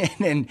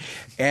 and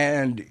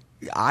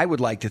I would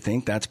like to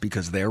think that's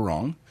because they're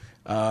wrong.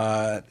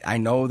 I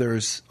know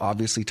there's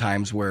obviously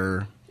times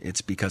where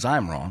it's because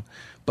I'm wrong,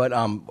 but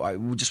I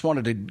just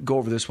wanted to go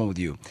over this one with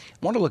you.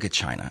 I want to look at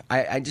China.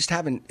 I just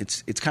haven't.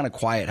 It's kind of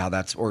quiet how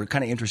that's, or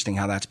kind of interesting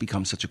how that's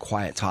become such a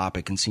quiet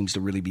topic and seems to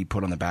really be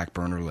put on the back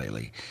burner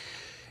lately.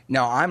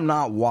 Now, I'm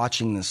not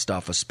watching this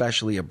stuff,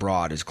 especially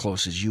abroad, as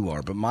close as you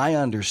are, but my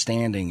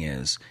understanding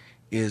is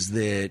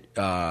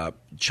that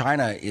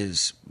China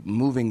is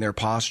moving their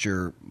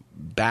posture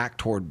back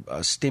toward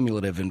a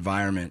stimulative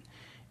environment,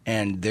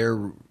 and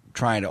they're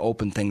trying to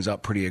open things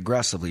up pretty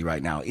aggressively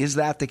right now. Is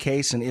that the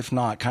case? And if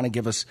not, kind of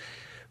give us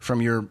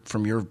from your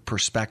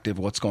perspective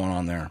what's going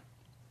on there.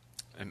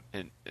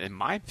 In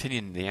my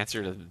opinion, the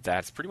answer to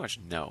that is pretty much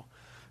no.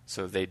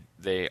 So they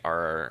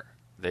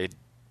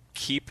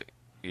keep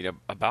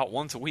about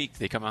once a week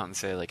they come out and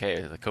say like,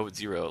 hey, the COVID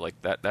zero, like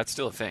that's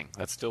still a thing.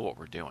 That's still what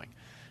we're doing.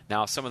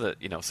 Now some of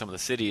the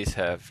cities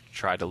have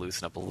tried to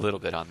loosen up a little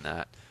bit on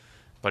that.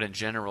 But in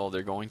general,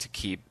 they're going to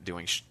keep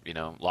doing,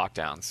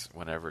 lockdowns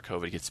whenever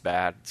COVID gets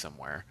bad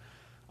somewhere.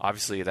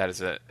 Obviously, that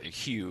is a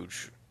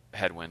huge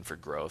headwind for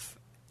growth.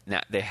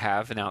 Now, they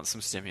have announced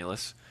some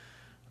stimulus,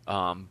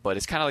 but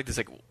it's kind of like this,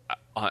 like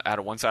out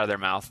of one side of their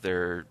mouth,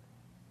 they're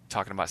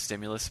talking about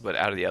stimulus, but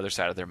out of the other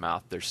side of their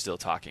mouth, they're still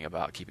talking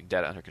about keeping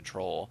debt under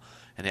control.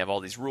 And they have all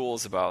these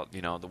rules about,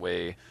 the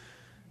way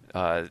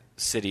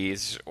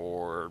cities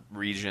or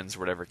regions, or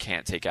whatever,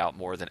 can't take out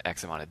more than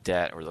X amount of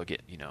debt, or they'll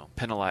get,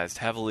 penalized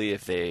heavily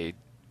if they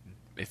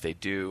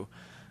do.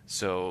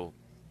 So,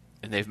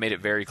 and they've made it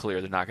very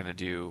clear they're not going to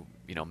do,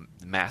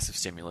 massive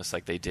stimulus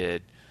like they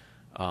did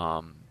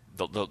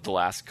the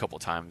last couple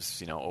of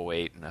times,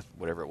 08 and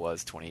whatever it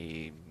was,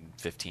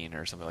 2015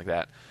 or something like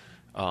that.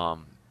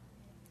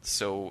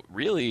 So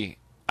really,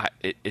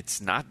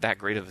 it's not that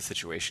great of a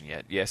situation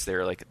yet. Yes, they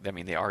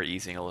are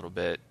easing a little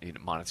bit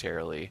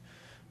monetarily,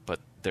 but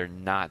they're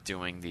not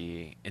doing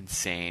the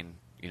insane,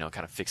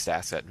 kind of fixed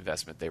asset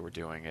investment they were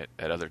doing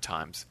at other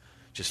times,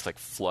 just like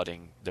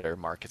flooding their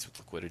markets with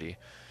liquidity.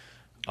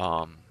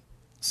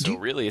 So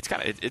really,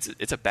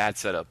 it's a bad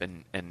setup,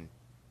 and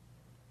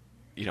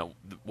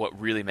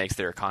what really makes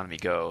their economy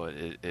go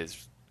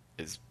is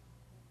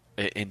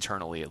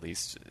internally, at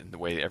least, in the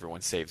way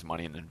everyone saves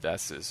money and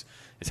invests is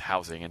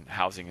housing, and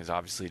housing is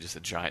obviously just a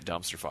giant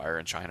dumpster fire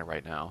in China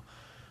right now,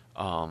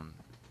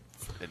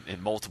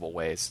 in multiple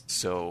ways.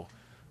 So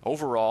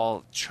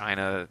overall,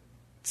 China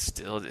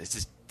still, it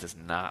just does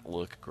not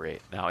look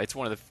great. Now, it's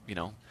one of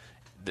the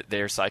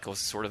their cycle is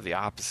sort of the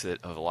opposite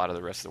of a lot of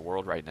the rest of the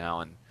world right now,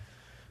 and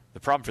the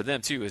problem for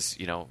them too is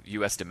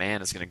U.S.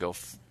 demand is going to go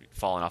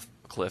falling off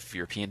a cliff.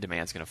 European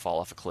demand is going to fall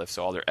off a cliff,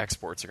 so all their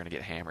exports are going to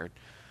get hammered,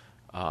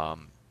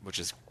 which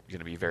is going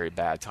to be very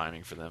bad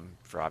timing for them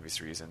for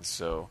obvious reasons.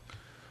 So,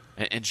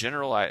 in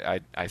general, I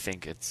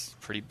think it's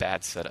pretty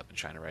bad setup in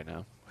China right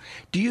now.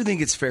 Do you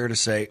think it's fair to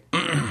say,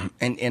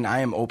 and I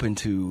am open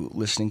to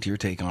listening to your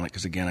take on it,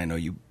 because again, I know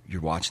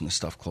you're watching this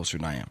stuff closer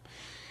than I am.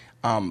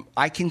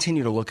 I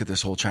continue to look at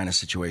this whole China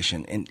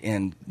situation,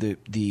 and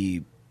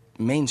the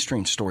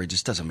mainstream story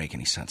just doesn't make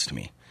any sense to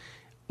me.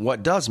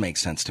 What does make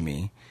sense to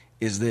me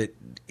is that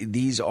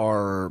these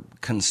are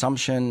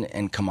consumption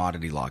and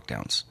commodity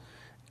lockdowns.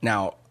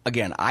 Now,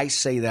 again, I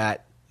say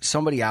that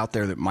somebody out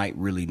there that might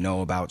really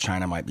know about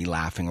China might be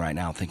laughing right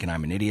now, thinking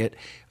I'm an idiot.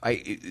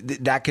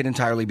 That could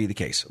entirely be the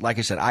case. Like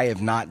I said, I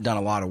have not done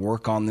a lot of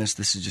work on this.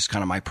 This is just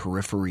kind of my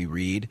periphery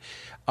read.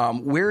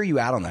 Where are you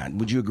at on that?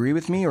 Would you agree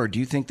with me, or do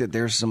you think that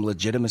there's some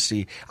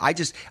legitimacy?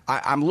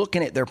 I'm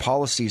looking at their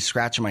policies,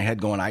 scratching my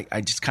head, going,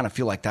 I just kind of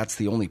feel like that's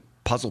the only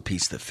puzzle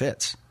piece that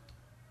fits.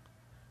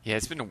 Yeah,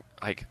 it's been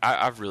like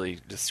I've really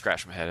just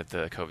scratched my head at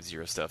the COVID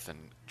zero stuff and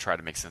tried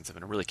to make sense of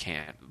it. I really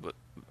can't. But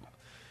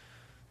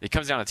it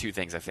comes down to two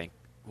things, I think.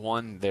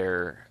 One,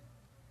 their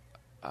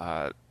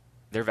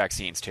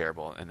vaccine's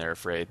terrible, and they're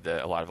afraid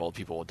that a lot of old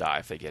people will die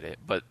if they get it.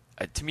 But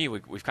to me,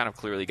 we've kind of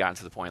clearly gotten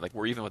to the point, like,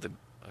 we're even with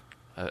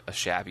a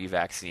shabby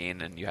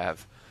vaccine, and you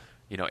have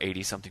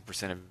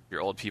 80-something% of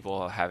your old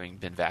people having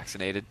been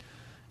vaccinated,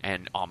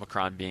 and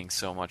Omicron being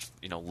so much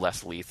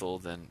less lethal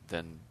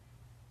than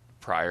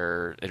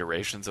prior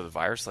iterations of the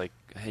virus. Like,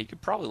 hey, you could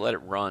probably let it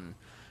run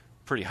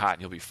pretty hot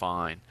and you'll be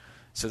fine.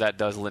 So that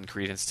does lend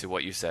credence to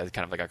what you said,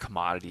 kind of like a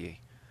commodity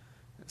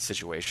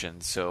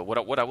situation. So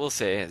what I will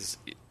say is,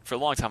 for a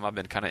long time I've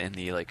been kind of in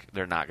the, like,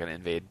 they're not going to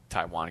invade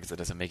Taiwan because it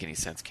doesn't make any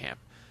sense camp.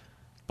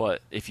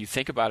 But if you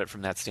think about it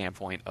from that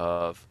standpoint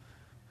of,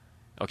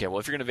 okay, well,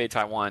 if you're going to invade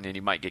Taiwan and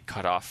you might get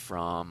cut off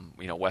from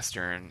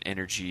Western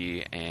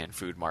energy and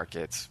food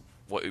markets,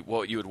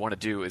 what you would want to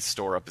do is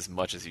store up as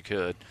much as you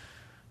could.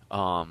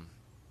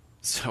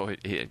 So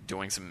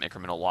doing some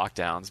incremental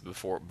lockdowns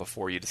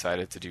before you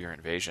decided to do your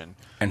invasion,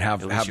 and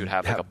at least you would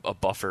have like a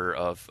buffer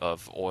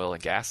of oil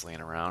and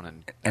gasoline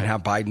around, and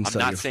have Biden. I'm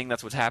not saying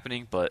that's what's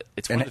happening, but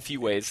it's one of the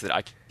few ways that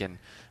I can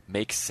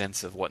make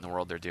sense of what in the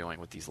world they're doing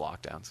with these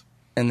lockdowns.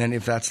 And then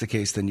if that's the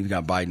case, then you've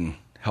got Biden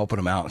helping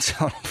them out,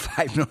 selling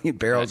 5 million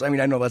barrels. I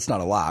mean, I know that's not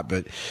a lot,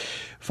 but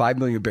 5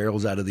 million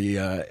barrels out of the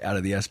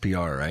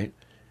SPR, right?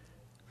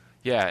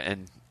 Yeah,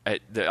 and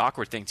the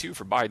awkward thing too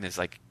for Biden is,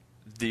 like,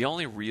 the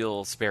only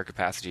real spare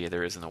capacity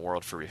there is in the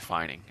world for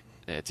refining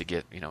to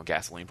get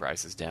gasoline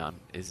prices down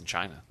is in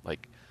China.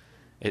 Like,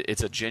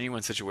 it's a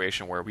genuine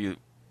situation where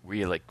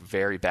we like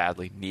very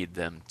badly need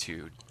them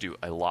to do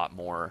a lot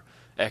more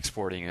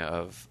exporting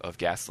of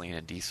gasoline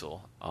and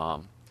diesel.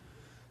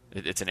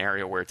 It's an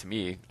area where, to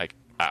me, like,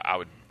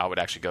 I would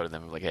actually go to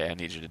them like, hey, I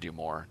need you to do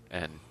more,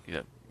 and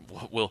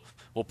we'll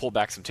pull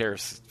back some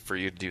tariffs for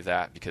you to do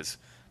that, because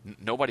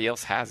nobody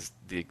else has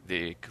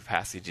the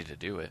capacity to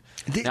do it.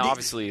 Now,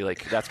 obviously,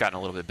 like, that's gotten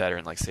a little bit better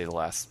in, like, say, the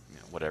last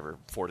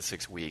 4 to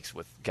 6 weeks,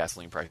 with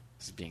gasoline prices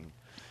being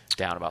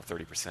down about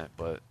 30%.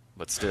 But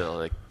still,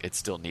 like, it's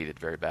still needed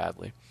very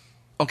badly.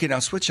 Okay, now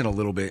switching a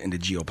little bit into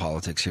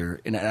geopolitics here,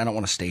 and I don't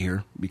want to stay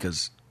here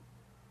because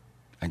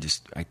I know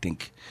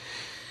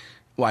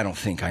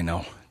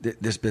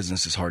this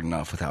business is hard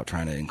enough without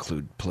trying to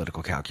include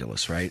political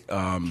calculus, right?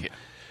 Yeah.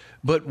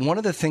 But one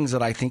of the things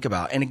that I think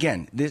about, and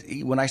again,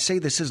 when I say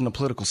this isn't a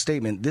political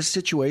statement, this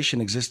situation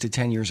existed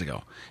 10 years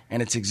ago,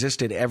 and it's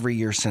existed every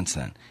year since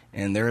then.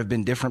 And there have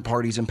been different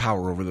parties in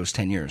power over those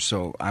 10 years.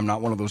 So I'm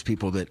not one of those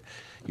people that,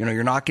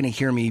 you're not going to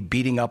hear me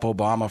beating up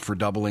Obama for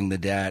doubling the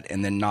debt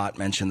and then not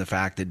mention the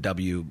fact that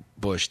W.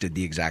 Bush did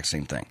the exact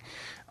same thing.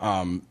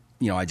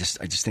 I just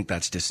think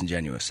that's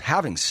disingenuous.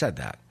 Having said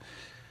that,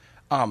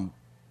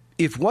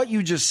 if what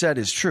you just said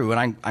is true,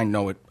 and I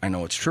know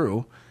it's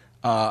true,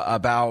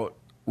 about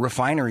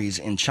refineries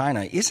in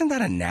China, isn't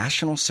that a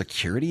national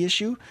security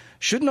issue?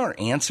 Shouldn't our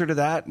answer to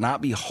that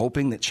not be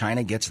hoping that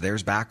China gets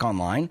theirs back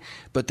online,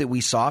 but that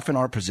we soften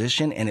our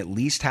position and at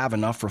least have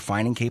enough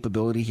refining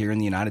capability here in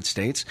the United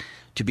States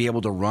to be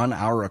able to run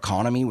our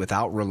economy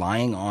without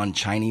relying on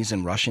Chinese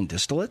and Russian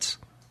distillates?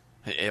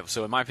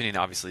 So in my opinion,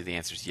 obviously the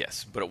answer is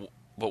yes. But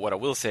what I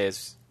will say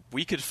is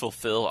we could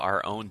fulfill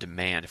our own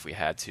demand if we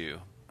had to.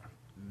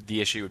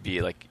 The issue would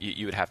be like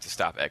you would have to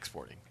stop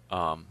exporting.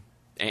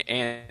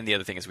 And the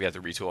other thing is we have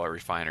to retool our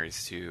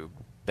refineries to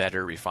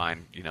better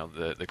refine,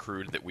 the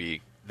crude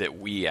that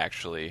we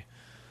actually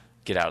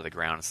get out of the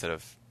ground instead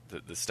of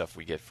the stuff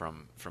we get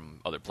from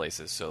other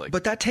places. So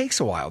but that takes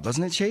a while,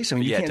 doesn't it, Chase? I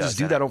mean, you can't just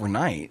do that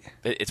overnight.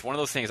 It's one of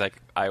those things like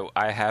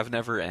I have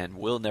never and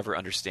will never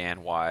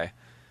understand why.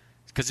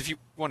 Because if you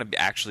want to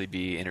actually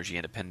be energy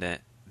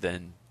independent,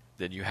 then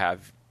you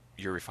have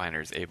your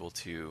refiners able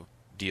to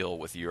deal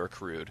with your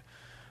crude,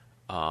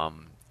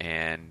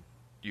 and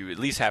you at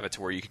least have it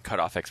to where you can cut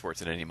off exports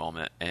at any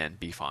moment and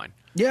be fine.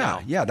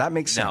 Yeah, that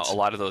makes sense. Now, a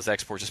lot of those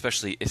exports,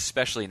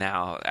 especially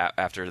now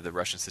after the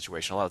Russian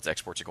situation, a lot of those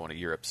exports are going to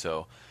Europe.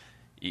 So,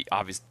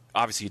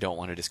 obviously, you don't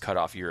want to just cut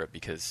off Europe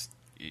because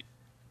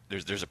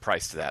there's a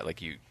price to that.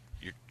 Like you're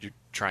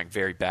trying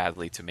very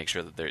badly to make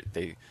sure that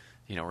they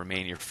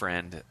remain your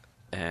friend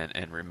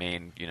and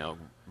remain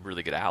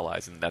really good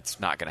allies, and that's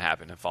not going to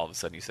happen if all of a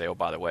sudden you say, oh,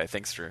 by the way,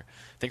 thanks for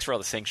all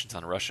the sanctions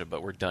on Russia,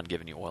 but we're done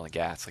giving you oil and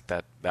gas. Like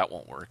that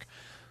won't work.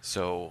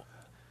 So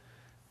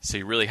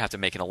you really have to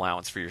make an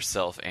allowance for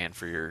yourself and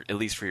for your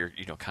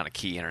kind of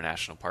key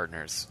international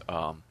partners.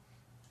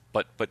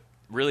 But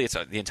really, it's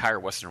the entire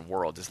Western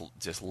world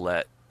just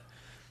let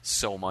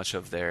so much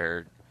of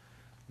their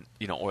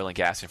oil and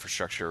gas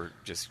infrastructure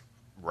just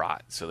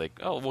rot. So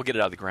we'll get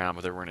it out of the ground,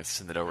 but then we're going to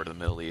send it over to the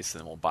Middle East, and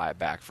then we'll buy it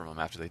back from them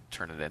after they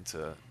turn it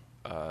into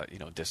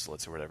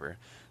distillates or whatever.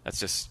 It's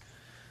just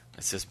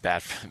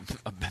bad,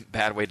 a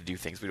bad way to do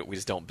things. We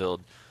just don't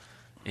build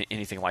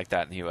anything like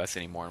that in the U.S.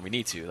 anymore, and we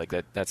need to. Like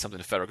that's something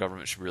the federal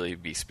government should really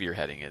be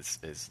spearheading.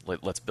 Is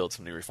let's build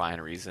some new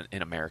refineries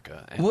in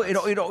America.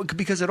 Well,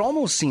 because it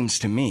almost seems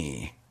to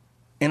me,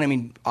 and I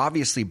mean,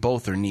 obviously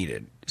both are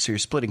needed. So you're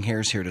splitting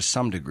hairs here to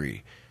some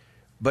degree,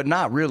 but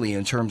not really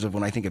in terms of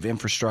when I think of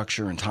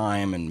infrastructure and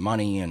time and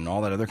money and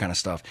all that other kind of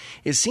stuff.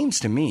 It seems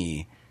to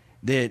me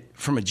that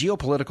from a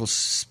geopolitical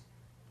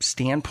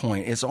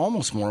standpoint, it's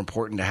almost more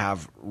important to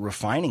have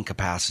refining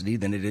capacity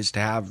than it is to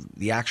have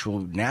the actual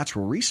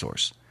natural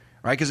resource,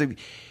 right? Because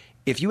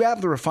if you have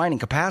the refining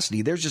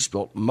capacity, there's just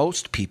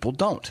most people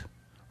don't,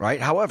 right?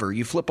 However,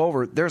 you flip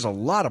over, there's a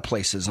lot of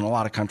places and a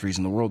lot of countries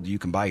in the world that you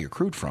can buy your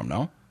crude from,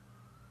 no?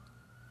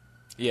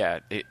 Yeah,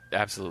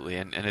 absolutely.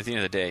 And at the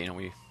end of the day,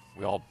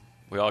 we all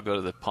go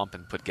to the pump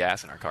and put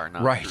gas in our car,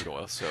 not right. crude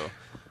oil. So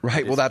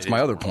right. Well, that's my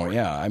other point.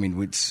 Yeah. I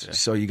mean,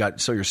 so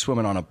you're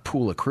swimming on a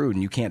pool of crude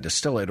and you can't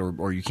distill it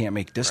or you can't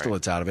make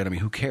distillates out of it. I mean,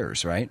 who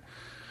cares, right?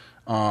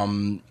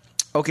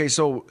 Okay.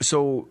 So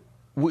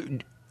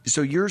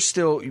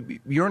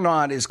you're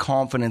not as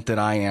confident that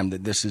I am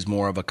that this is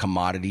more of a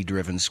commodity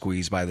driven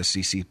squeeze by the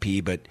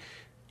CCP, but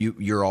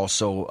you're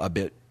also a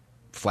bit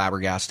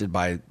flabbergasted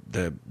by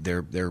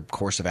their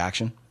course of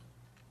action.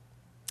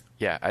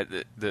 Yeah,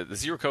 the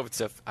zero COVID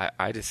stuff,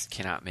 I just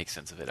cannot make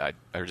sense of it. I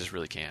just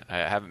really can't. I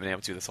haven't been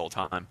able to this whole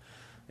time.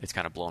 It's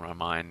kind of blown my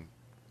mind.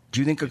 Do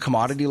you think a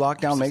commodity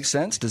lockdown makes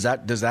sense? Does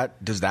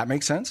that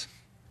make sense?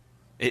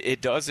 It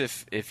does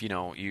if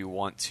you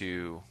want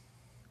to.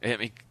 I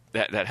mean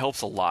that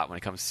helps a lot when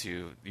it comes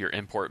to your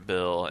import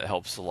bill. It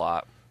helps a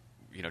lot.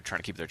 Trying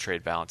to keep their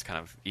trade balance kind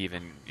of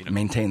even.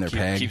 Maintain their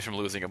peg. Keeps from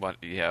losing a bunch.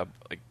 Yeah,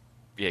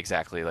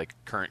 exactly. Like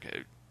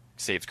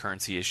saves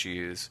currency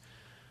issues.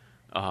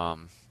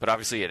 But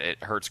obviously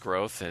it hurts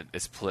growth.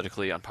 It's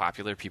politically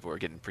unpopular. People are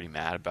getting pretty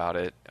mad about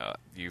it.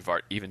 You've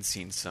even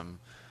seen some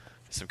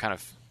kind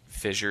of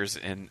fissures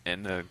in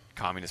the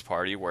Communist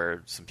Party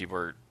where some people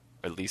are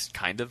at least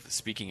kind of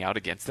speaking out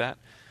against that.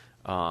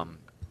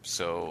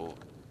 So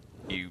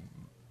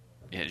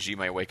Xi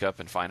might wake up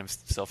and find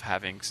himself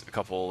having a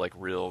couple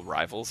real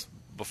rivals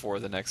before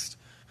the next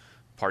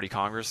party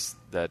Congress.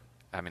 I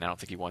don't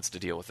think he wants to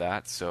deal with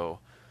that. So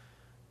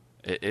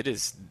it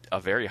is a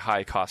very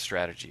high cost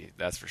strategy,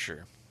 that's for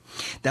sure.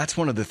 That's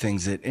one of the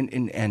things that,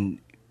 and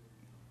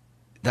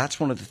that's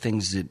one of the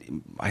things that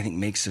I think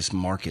makes this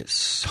market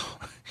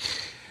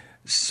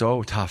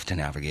so tough to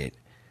navigate.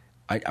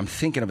 I'm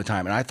thinking of a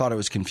time, and I thought it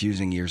was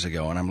confusing years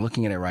ago, and I'm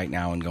looking at it right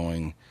now and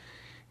going,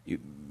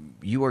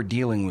 you are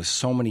dealing with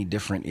so many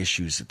different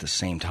issues at the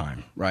same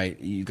time, right?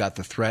 You got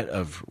the threat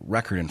of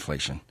record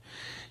inflation.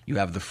 You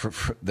have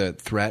the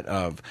threat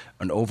of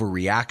an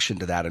overreaction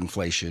to that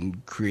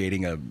inflation,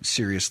 creating a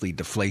seriously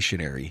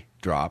deflationary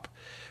drop,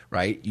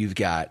 right? You've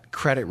got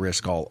credit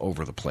risk all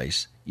over the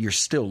place. You're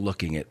still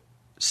looking at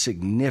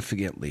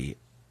significantly,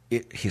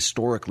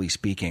 historically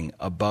speaking,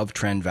 above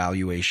trend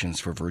valuations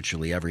for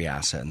virtually every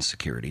asset and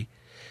security.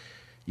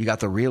 You got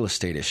the real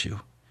estate issue.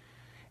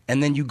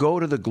 And then you go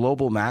to the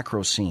global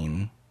macro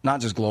scene, not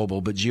just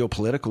global, but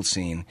geopolitical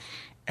scene,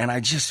 and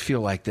I just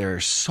feel like there are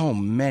so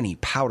many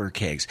powder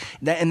kegs.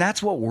 And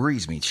that's what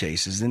worries me,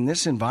 Chase, is in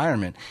this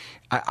environment,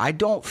 I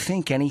don't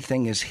think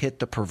anything has hit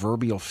the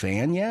proverbial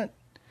fan yet,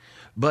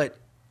 but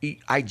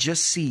I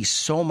just see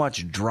so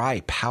much dry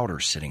powder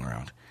sitting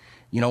around,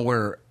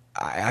 where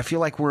I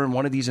feel like we're in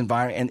one of these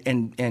environments,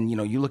 and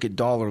you look at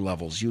dollar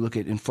levels, you look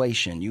at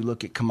inflation, you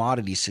look at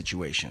commodity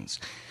situations,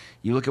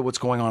 you look at what's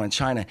going on in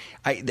China.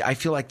 I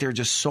feel like there are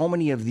just so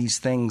many of these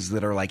things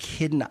that are like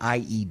hidden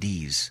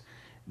IEDs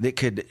that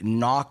could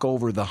knock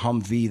over the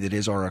Humvee that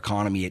is our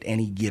economy at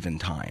any given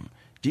time.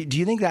 Do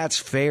you think that's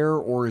fair,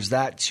 or is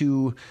that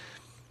too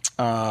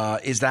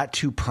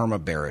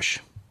perma-bearish?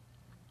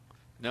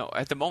 No,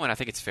 at the moment, I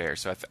think it's fair.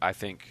 So I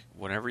think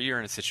whenever you're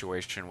in a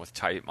situation with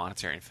tight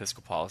monetary and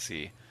fiscal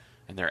policy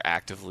and they're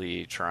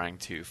actively trying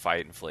to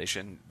fight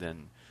inflation,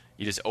 then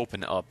you just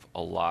open up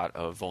a lot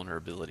of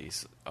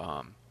vulnerabilities.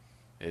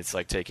 It's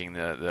like taking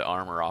the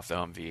armor off the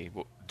Humvee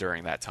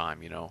during that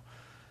time,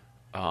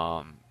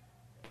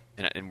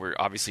 and we're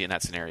obviously in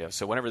that scenario.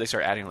 So whenever they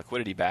start adding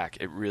liquidity back,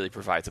 it really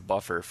provides a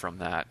buffer from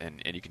that, and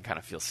you can kind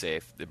of feel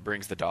safe. It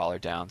brings the dollar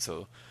down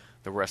so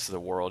the rest of the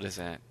world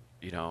isn't,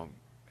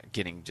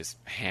 getting just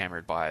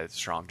hammered by a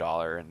strong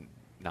dollar and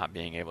not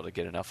being able to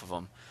get enough of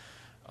them.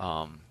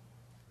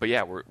 But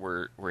yeah,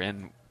 we're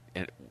in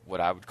what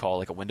I would call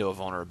like a window of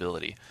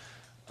vulnerability,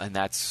 and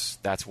that's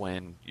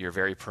when you're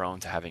very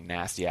prone to having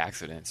nasty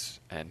accidents.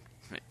 And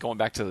going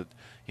back to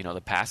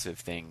the passive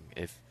thing,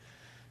 if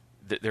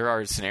there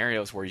are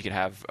scenarios where you can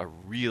have a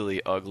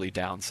really ugly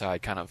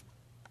downside kind of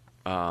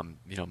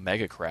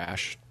mega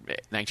crash,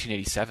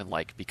 1987,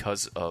 like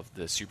because of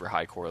the super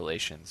high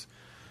correlations.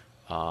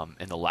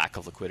 And the lack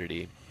of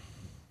liquidity,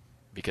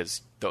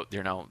 because those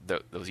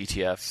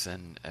ETFs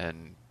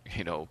and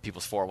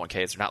people's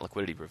 401ks are not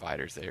liquidity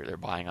providers. They're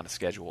buying on a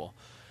schedule.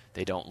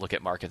 They don't look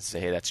at markets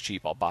and say, "Hey, that's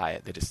cheap. I'll buy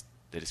it."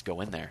 They just go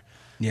in there.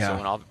 Yeah.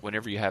 So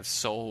whenever you have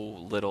so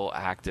little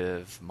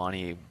active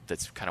money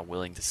that's kind of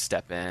willing to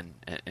step in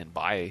and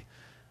buy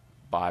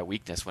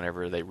weakness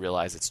whenever they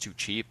realize it's too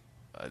cheap,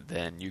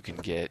 then you can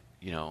get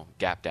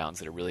gap downs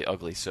that are really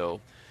ugly.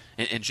 So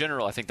in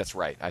general, I think that's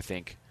right. I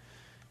think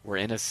we're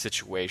in a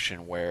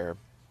situation where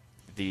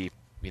the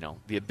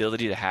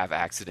ability to have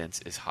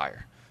accidents is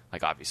higher,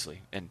 like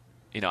obviously. And,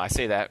 I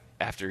say that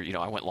after,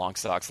 I went long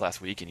stocks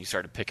last week and you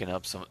started picking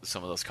up some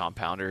of those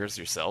compounders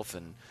yourself.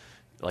 And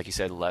like you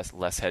said,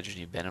 less hedged than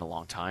you've been in a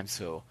long time.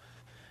 So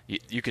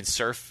you can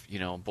surf,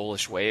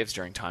 bullish waves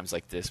during times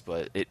like this,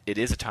 but it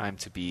is a time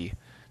to be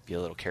a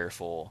little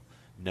careful,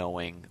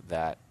 knowing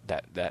that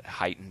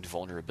heightened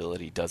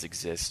vulnerability does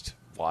exist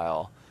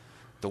while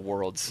the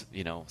world's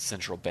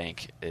central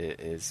bank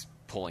is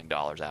pulling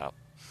dollars out.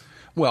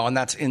 Well, and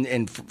that's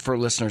and for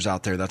listeners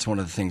out there, that's one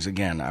of the things.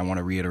 Again, I want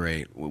to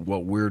reiterate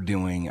what we're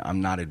doing.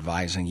 I'm not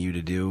advising you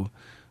to do.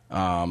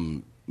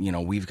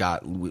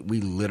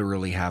 We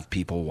literally have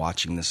people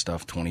watching this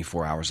stuff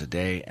 24 hours a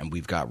day, and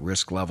we've got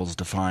risk levels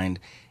defined.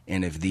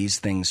 And if these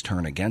things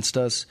turn against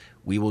us,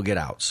 we will get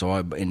out. So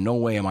in no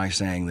way am I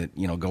saying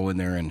that go in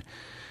there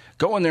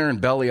and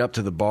belly up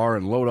to the bar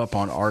and load up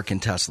on ARK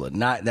and Tesla.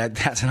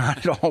 That's not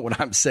at all what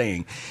I'm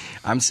saying.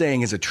 I'm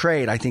saying as a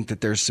trade, I think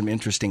that there's some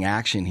interesting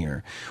action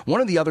here. One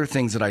of the other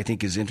things that I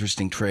think is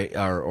interesting,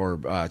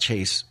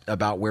 Chase,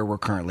 about where we're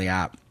currently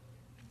at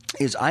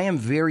is I am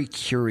very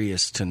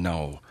curious to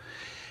know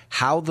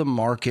how the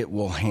market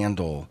will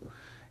handle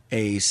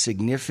a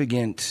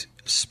significant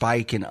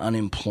spike in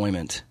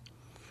unemployment.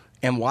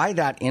 And why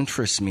that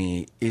interests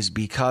me is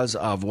because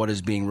of what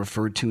is being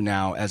referred to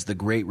now as the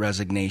Great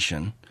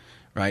Resignation.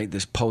 Right,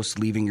 this post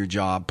leaving your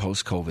job,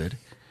 post COVID,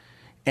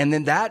 and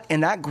then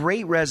that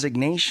Great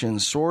Resignation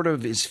sort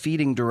of is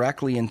feeding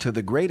directly into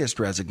the greatest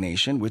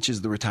resignation, which is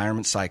the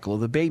retirement cycle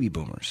of the baby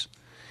boomers.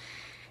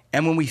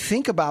 And when we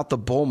think about the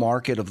bull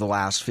market of the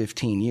last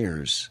 15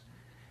 years,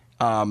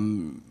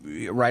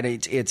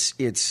 right,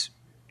 it's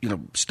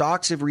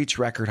stocks have reached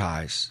record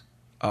highs,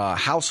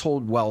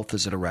 household wealth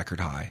is at a record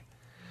high.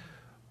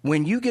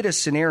 When you get a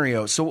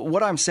scenario, so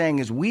what I'm saying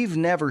is we've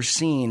never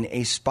seen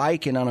a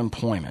spike in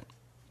unemployment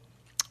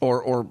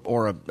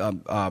or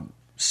a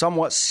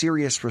somewhat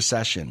serious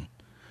recession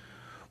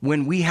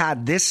when we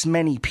had this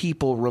many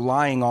people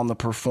relying on the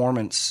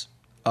performance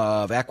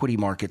of equity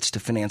markets to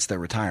finance their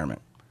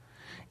retirement.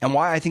 And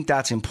why I think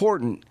that's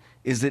important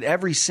is that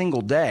every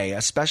single day,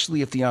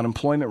 especially if the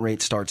unemployment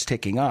rate starts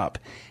ticking up,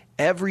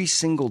 every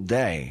single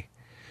day,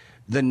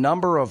 the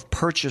number of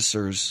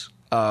purchasers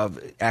of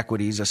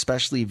equities,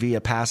 especially via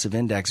passive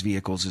index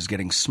vehicles, is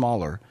getting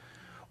smaller,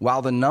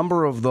 while the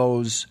number of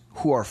those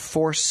who are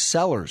forced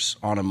sellers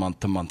on a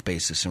month-to-month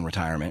basis in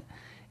retirement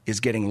is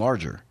getting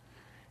larger.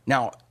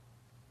 Now,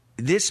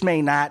 this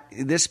may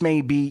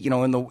be, in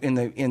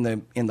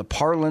the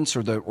parlance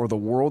or the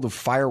world of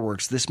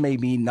fireworks, this may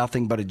be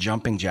nothing but a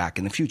jumping jack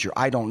in the future.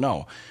 I don't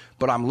know.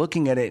 But I'm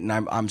looking at it and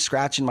I'm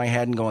scratching my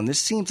head and going, this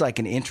seems like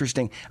an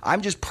interesting.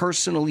 I'm just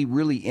personally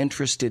really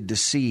interested to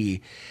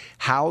see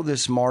how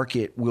this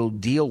market will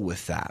deal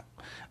with that.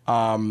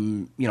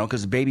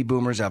 Because the baby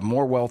boomers have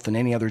more wealth than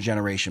any other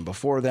generation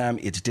before them.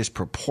 It's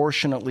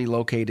disproportionately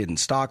located in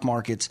stock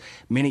markets.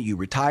 Minute you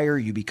retire,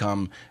 you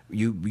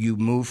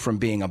move from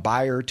being a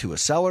buyer to a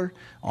seller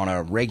on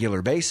a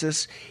regular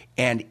basis.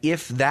 And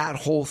if that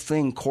whole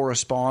thing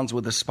corresponds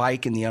with a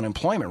spike in the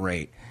unemployment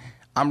rate,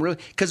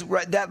 because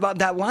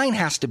that line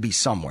has to be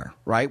somewhere,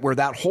 right? Where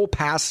that whole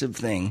passive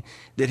thing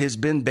that has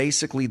been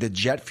basically the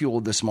jet fuel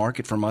of this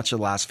market for much of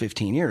the last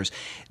 15 years,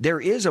 there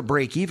is a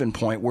break-even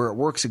point where it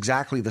works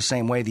exactly the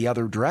same way the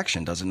other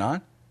direction, does it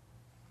not?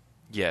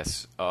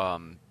 Yes.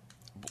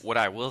 What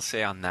I will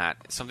say on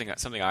that,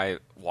 something I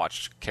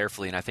watched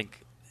carefully, and I think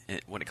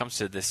when it comes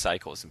to this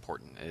cycle is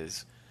important,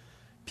 is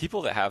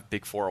people that have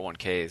big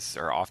 401ks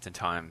are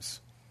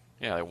oftentimes,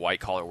 like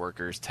white-collar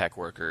workers, tech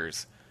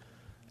workers.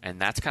 And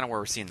that's kind of where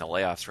we're seeing the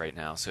layoffs right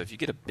now. So if you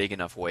get a big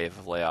enough wave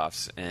of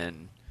layoffs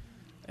in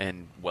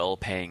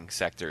well-paying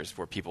sectors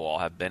where people all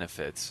have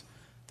benefits,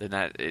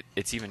 then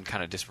it's even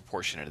kind of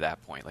disproportionate at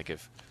that point. Like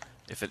if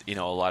a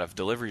lot of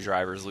delivery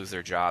drivers lose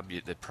their job,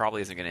 that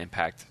probably isn't going to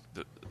impact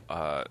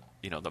the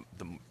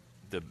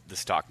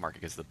stock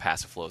market because the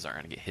passive flows aren't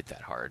going to get hit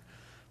that hard.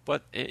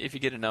 But if you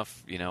get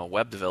enough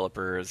web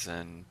developers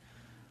and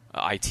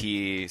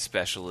IT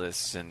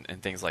specialists and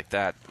things like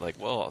that,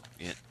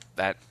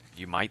 that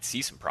you might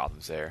see some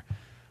problems there.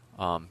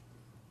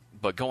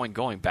 But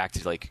going back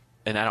to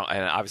and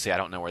obviously I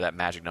don't know where that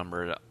magic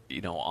number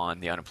on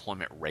the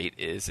unemployment rate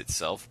is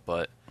itself,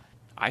 but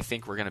I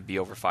think we're going to be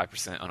over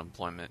 5%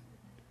 unemployment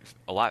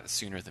a lot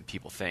sooner than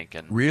people think.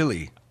 And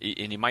really,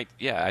 and you might,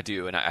 I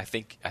do, and I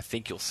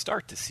think you'll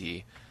start to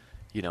see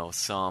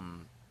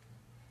some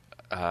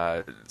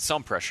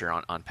pressure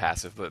on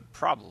passive, but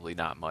probably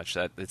not much.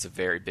 It's a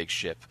very big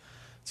ship.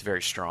 It's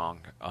very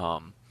strong.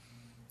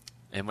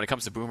 And when it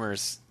comes to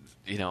boomers,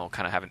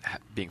 kind of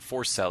being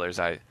forced sellers,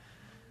 I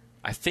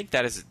think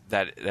that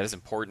is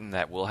important.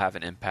 That will have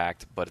an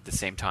impact, but at the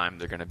same time,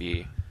 they're going to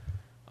be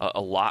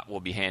a lot will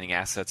be handing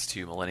assets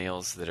to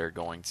millennials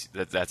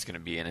that's going to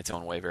be in its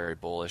own way very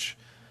bullish.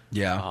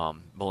 Yeah,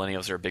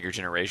 millennials are a bigger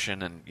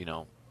generation, and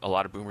a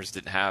lot of boomers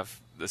didn't have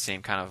the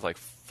same kind of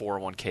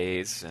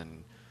 401ks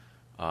and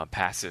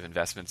passive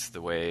investments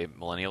the way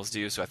millennials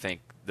do. So I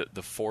think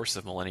the force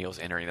of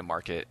millennials entering the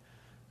market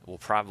will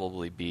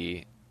probably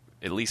be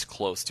at least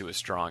close to as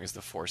strong as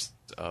the force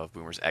of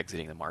boomers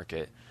exiting the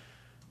market.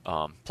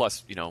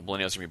 Plus, millennials are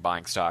going to be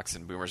buying stocks,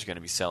 and boomers are going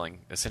to be selling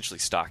essentially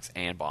stocks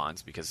and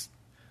bonds because,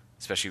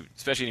 especially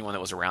anyone that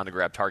was around to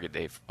grab target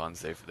date funds,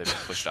 they've been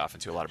pushed off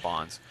into a lot of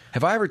bonds.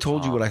 Have I ever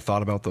told you what I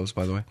thought about those,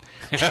 by the way?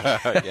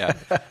 Yeah,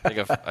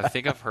 I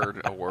think I've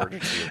heard a word or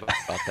two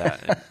about that.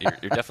 And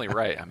you're definitely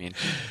right. I mean,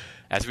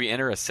 as we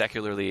enter a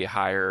secularly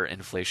higher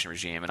inflation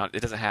regime, and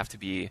it doesn't have to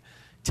be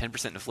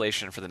 10%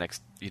 inflation for the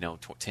next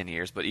 10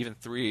 years, but even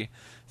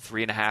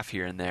 3.5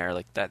 here and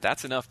there,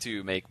 that's enough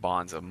to make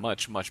bonds a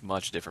much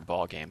different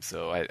ball game.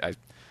 So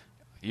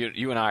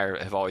you and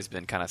I have always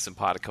been kind of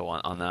simpatico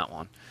on that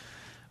one.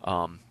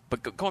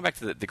 But going back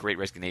to the Great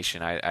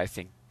Resignation, I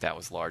think that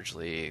was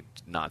largely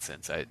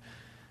nonsense.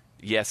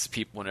 Yes,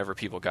 whenever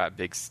people got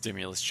big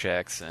stimulus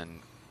checks and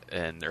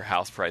their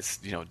house price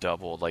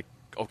doubled,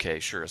 okay,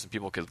 sure, some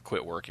people could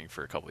quit working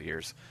for a couple of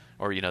years,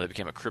 or they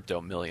became a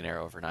crypto millionaire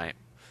overnight.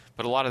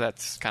 But a lot of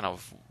that's kind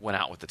of went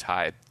out with the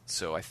tide.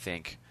 So I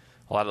think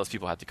a lot of those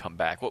people had to come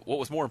back. What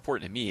was more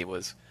important to me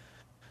was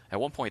at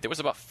one point there was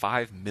about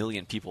 5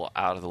 million people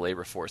out of the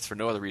labor force for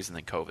no other reason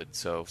than COVID.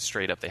 So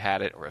straight up they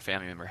had it, or a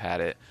family member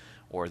had it,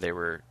 or they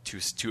were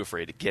too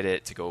afraid to get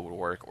it to go to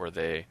work, or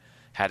they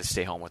had to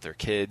stay home with their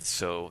kids.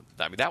 So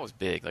that was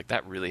big.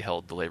 That really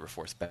held the labor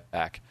force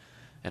back.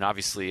 And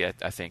obviously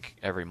I think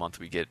every month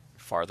we get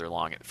further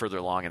along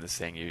in this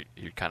thing,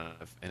 you're kind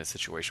of in a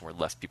situation where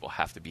less people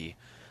have to be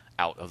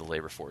out of the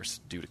labor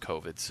force due to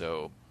COVID.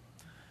 So,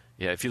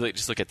 if you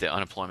just look at the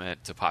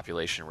unemployment to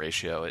population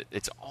ratio,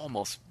 it's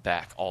almost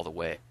back all the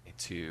way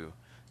to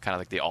kind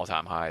of the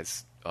all-time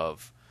highs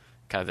of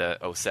kind of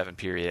the 07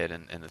 period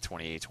and the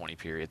 2020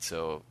 period.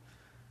 So,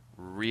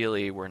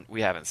 really,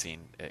 we haven't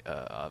seen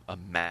a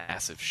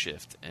massive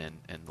shift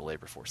in the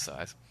labor force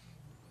size.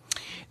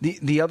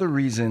 The other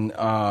reason.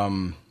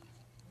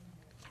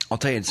 I'll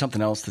tell you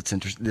something else that's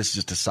interesting. This is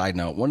just a side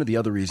note. One of the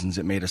other reasons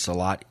it made it a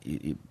lot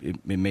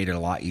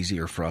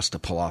easier for us to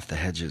pull off the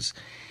hedges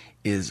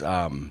is,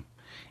 and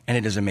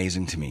it is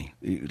amazing to me.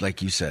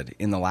 Like you said,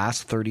 in the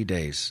last 30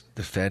 days,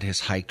 the Fed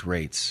has hiked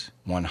rates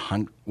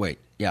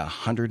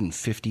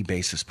 150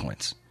 basis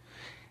points.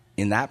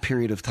 In that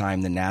period of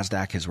time, the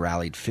NASDAQ has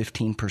rallied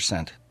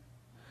 15%,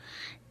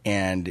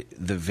 and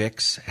the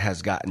VIX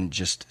has gotten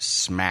just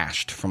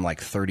smashed from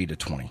 30 to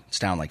 20. It's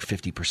down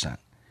 50%.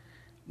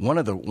 One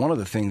of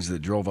the things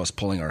that drove us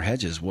pulling our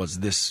hedges was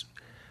this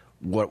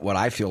what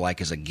I feel like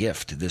is a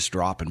gift. This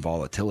drop in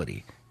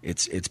volatility,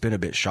 it's been a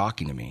bit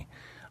shocking to me.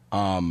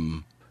 I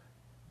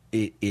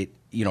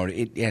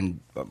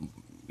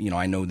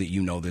know that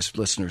you know this.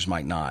 Listeners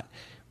might not.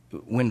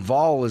 When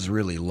vol is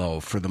really low,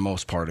 for the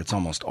most part, it's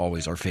almost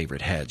always our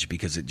favorite hedge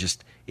because it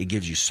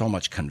gives you so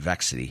much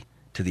convexity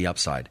to the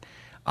upside.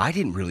 I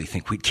didn't really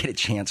think we'd get a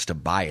chance to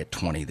buy at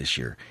 20 this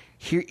year.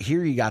 Here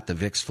you got the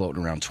VIX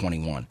floating around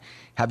 21.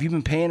 Have you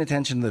been paying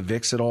attention to the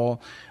VIX at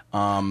all?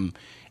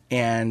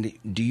 And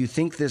do you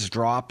think this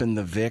drop in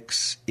the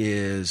VIX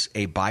is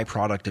a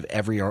byproduct of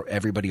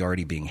everybody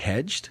already being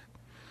hedged?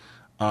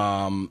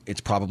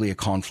 It's probably a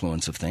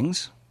confluence of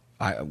things,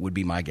 would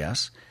be my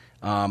guess.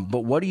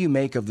 But what do you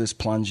make of this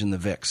plunge in the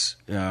VIX?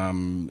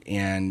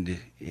 And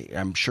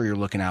I'm sure you're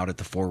looking out at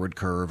the forward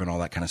curve and all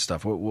that kind of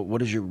stuff. What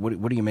do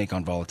you make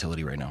on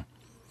volatility right now?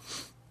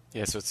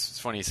 Yeah, so it's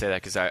funny you say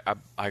that because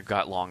I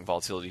got long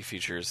volatility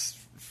futures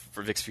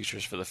for VIX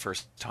futures for the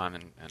first time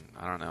in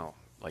I don't know,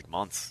 like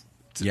months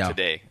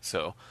today.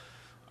 So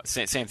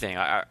same thing.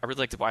 I really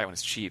like to buy it when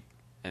it's cheap,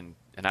 and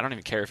I don't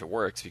even care if it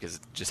works because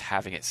just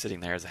having it sitting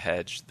there as a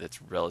hedge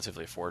that's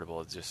relatively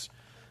affordable,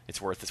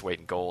 it's worth its weight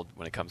in gold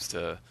when it comes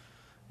to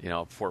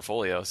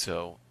portfolio.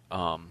 So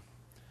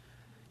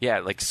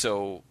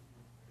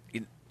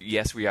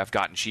yes, we have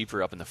gotten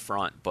cheaper up in the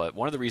front, but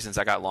one of the reasons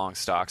I got long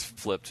stocks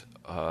flipped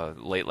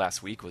late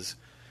last week was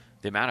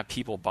the amount of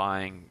people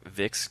buying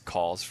VIX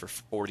calls for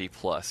 40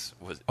 plus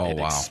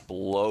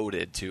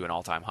exploded to an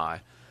all-time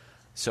high.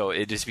 So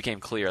it just became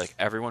clear, like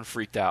everyone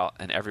freaked out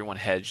and everyone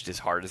hedged as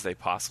hard as they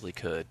possibly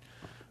could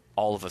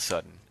all of a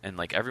sudden. And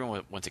like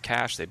everyone went to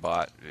cash, they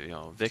bought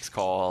VIX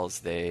calls,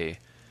 they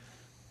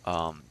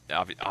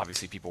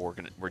obviously people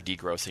were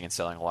degrossing and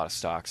selling a lot of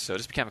stocks. So it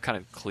just became kind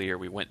of clear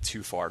we went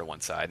too far to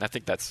one side. And I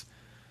think that's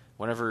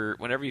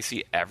whenever you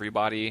see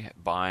everybody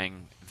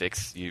buying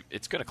VIX,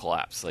 it's going to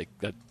collapse. Like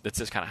that's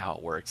just kind of how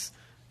it works.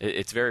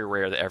 It's very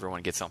rare that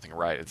everyone gets something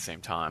right at the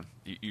same time.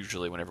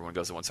 Usually when everyone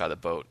goes to one side of the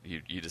boat,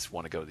 you just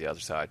want to go to the other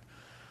side.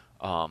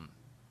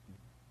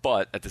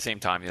 But at the same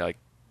time,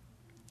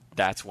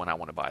 that's when I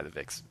want to buy the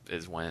VIX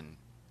is when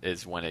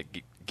it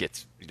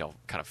gets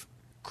kind of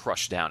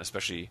crushed down,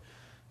 especially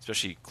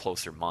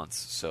closer months.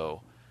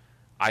 So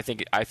I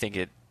think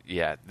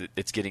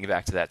it's getting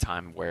back to that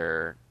time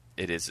where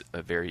it is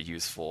a very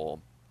useful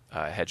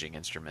hedging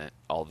instrument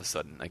all of a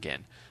sudden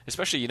again,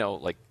 especially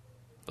like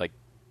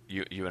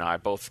you and I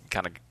both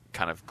kind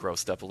of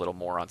grossed up a little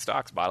more on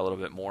stocks, bought a little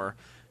bit more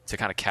to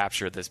kind of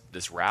capture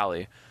this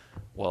rally.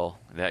 Well,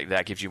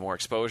 that gives you more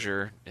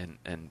exposure,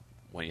 and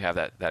when you have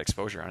that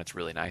exposure on, it's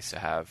really nice to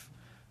have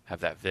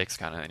that VIX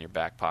kind of in your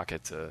back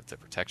pocket to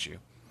protect you.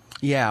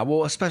 Yeah,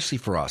 well, especially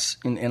for us,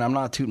 and I'm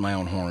not tooting my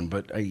own horn,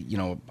 but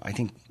I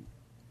think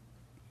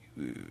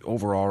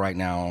overall right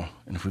now,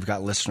 and if we've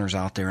got listeners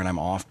out there and I'm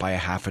off by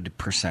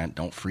 0.5%,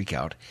 don't freak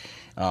out.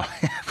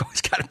 I've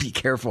always got to be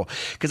careful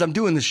because I'm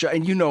doing this show,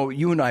 and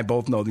you and I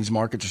both know these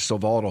markets are so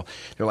volatile.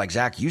 They're like,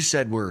 Zach, you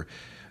said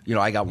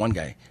I got one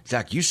guy,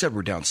 Zach, you said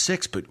we're down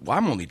 6, but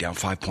I'm only down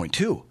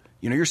 5.2.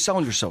 You're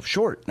selling yourself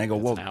short. And I go,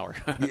 that's an hour.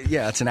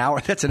 Yeah, it's an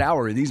hour. That's an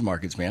hour in these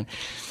markets, man.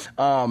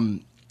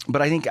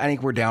 But I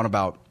think we're down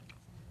about,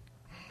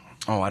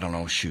 I don't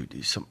know,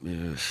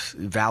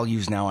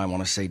 values now, I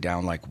want to say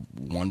down like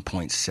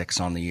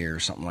 1.6 on the year or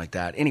something like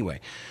that.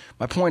 Anyway,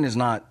 my point is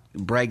not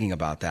bragging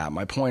about that.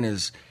 My point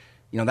is,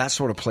 that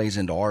sort of plays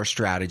into our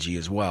strategy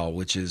as well,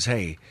 which is,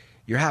 hey,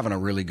 you're having a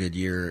really good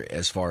year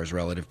as far as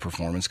relative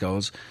performance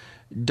goes.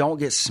 Don't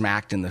get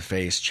smacked in the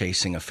face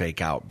chasing a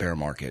fake out bear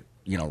market,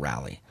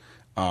 rally.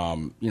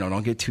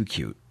 Don't get too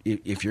cute.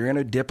 If you're going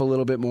to dip a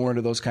little bit more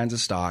into those kinds of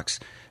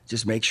stocks,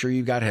 just make sure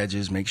you've got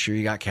hedges, make sure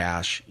you got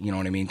cash, you know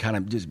what I mean? Kind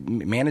of just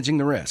managing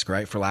the risk,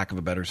 right? For lack of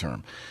a better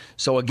term.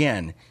 So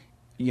again,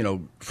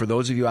 for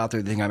those of you out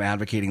there that think I'm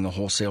advocating the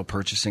wholesale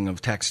purchasing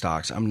of tech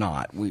stocks, I'm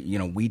not.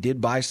 We did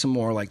buy some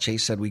more, like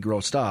Chase said, we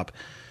grossed up,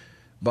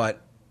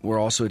 but we're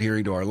also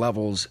adhering to our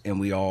levels, and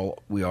we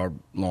are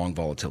long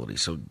volatility.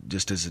 So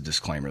just as a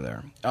disclaimer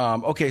there.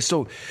 Okay,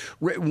 so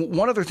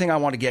one other thing I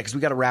want to get, because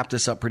we got to wrap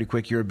this up pretty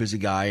quick. You're a busy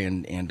guy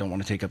and don't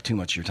want to take up too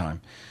much of your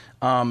time.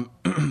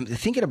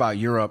 Thinking about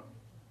Europe,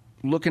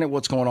 looking at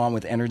what's going on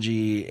with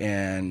energy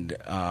and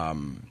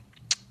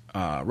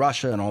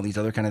Russia and all these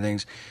other kind of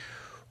things,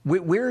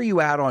 where are you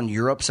at on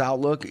Europe's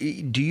outlook?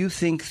 Do you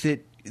think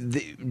that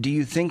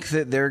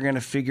they're going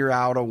to figure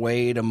out a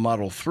way to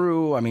muddle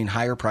through? I mean,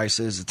 higher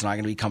prices, it's not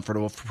going to be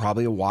comfortable for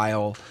probably a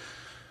while.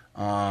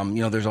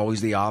 There's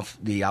always the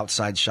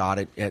outside shot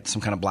at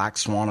some kind of black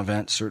swan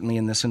event, certainly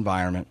in this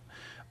environment.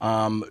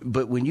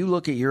 But when you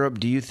look at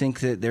Europe, do you think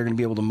that they're going to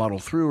be able to muddle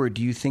through, or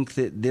do you think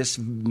that this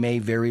may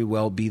very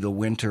well be the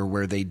winter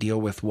where they deal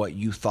with what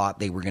you thought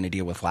they were going to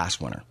deal with last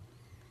winter?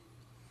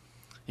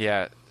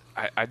 Yeah,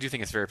 I do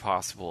think it's very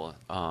possible.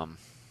 And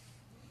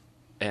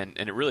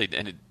it really,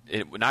 and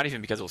it not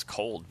even because it was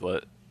cold,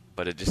 but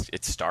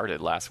it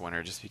started last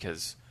winter just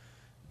because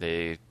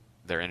their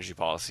energy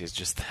policy is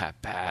just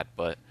that bad.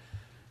 But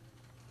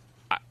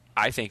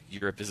I think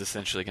Europe is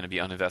essentially going to be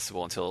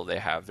uninvestable until they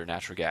have their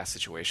natural gas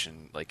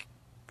situation like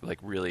like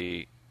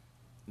really,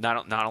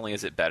 not only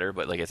is it better,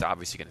 but like it's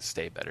obviously going to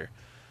stay better.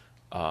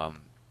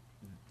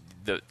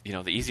 The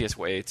easiest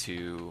way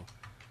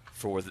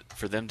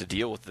for them to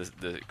deal with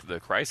the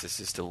crisis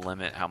is to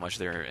limit how much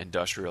their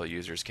industrial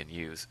users can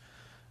use,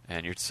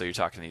 and you're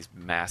talking these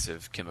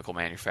massive chemical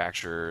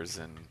manufacturers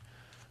and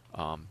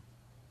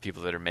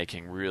people that are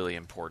making really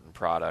important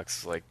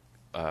products like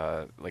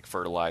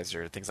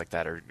fertilizer, things like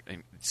that, are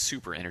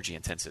super energy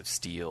intensive,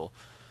 steel.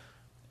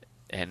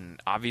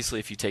 And obviously,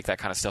 if you take that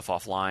kind of stuff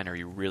offline or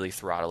you really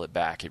throttle it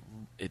back,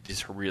 it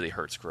just really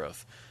hurts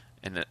growth.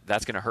 And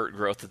that's going to hurt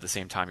growth at the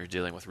same time you're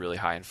dealing with really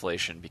high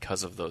inflation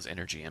because of those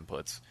energy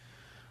inputs.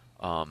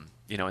 In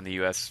the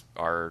U.S.,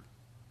 our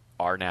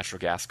natural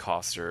gas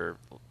costs are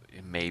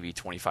maybe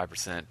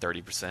 25%,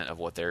 30% of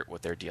what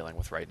they're dealing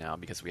with right now,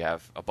 because we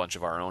have a bunch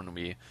of our own.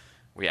 And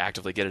we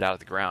actively get it out of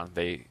the ground.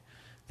 They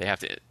have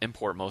to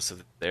import most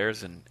of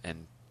theirs, and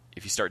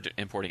if you start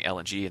importing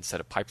LNG instead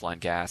of pipeline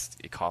gas,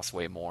 it costs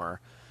way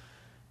more.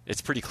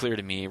 It's pretty clear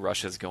to me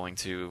Russia's going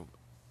to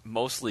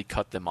mostly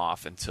cut them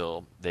off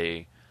until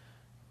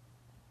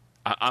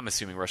I'm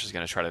assuming Russia's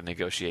going to try to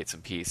negotiate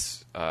some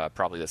peace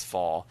probably this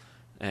fall,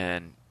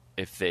 and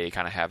if they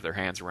kind of have their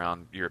hands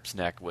around Europe's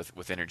neck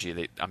with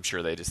energy, I'm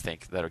sure they just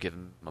think that'll give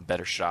them a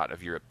better shot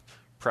of Europe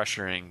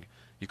pressuring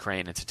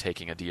Ukraine into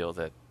taking a deal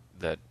that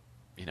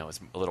is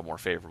a little more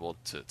favorable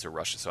to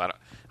Russia. So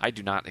I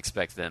do not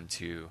expect them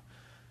to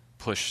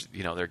push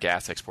their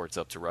gas exports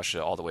up to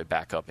Russia all the way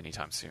back up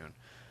anytime soon.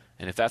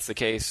 And if that's the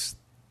case,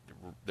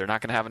 they're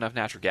not going to have enough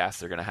natural gas.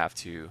 They're going to have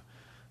to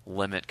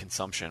limit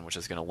consumption, which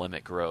is going to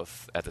limit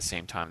growth at the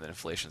same time that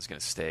inflation is going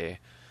to stay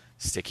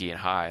sticky and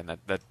high. And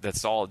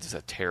that's all just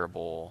a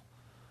terrible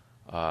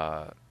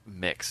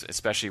mix,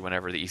 especially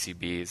whenever the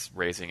ECB is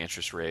raising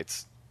interest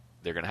rates.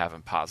 They're going to have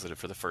them positive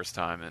for the first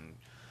time in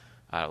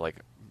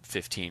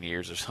 15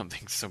 years or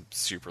something, some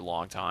super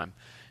long time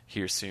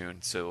here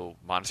soon. So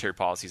monetary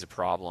policy is a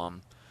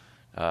problem.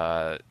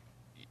 Debt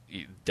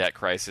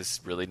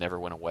crisis really never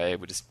went away.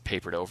 We just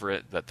papered over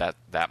it, but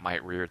that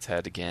might rear its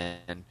head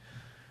again.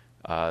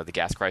 The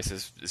gas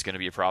crisis is going to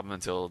be a problem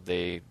until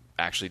they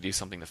actually do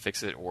something to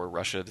fix it, or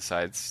Russia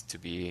decides to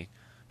be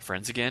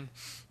friends again.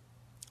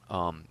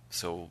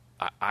 So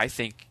I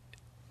think,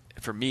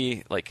 for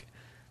me, like,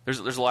 there's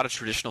a lot of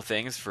traditional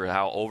things for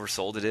how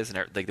oversold it is,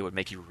 and that would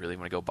make you really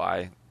want to go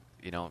buy,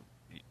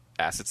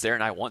 assets there,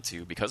 and I want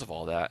to because of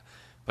all that.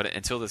 But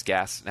until this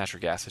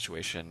natural gas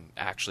situation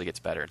actually gets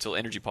better, until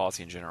energy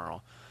policy in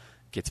general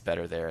gets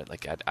better there,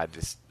 like I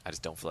just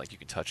don't feel like you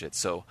can touch it.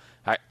 So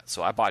I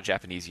bought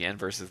Japanese yen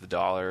versus the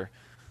dollar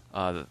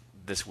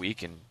this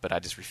week, but I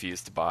just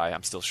refused to buy.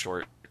 I'm still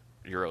short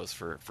euros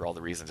for all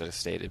the reasons I just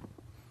stated.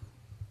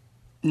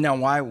 Now,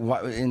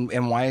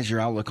 why is your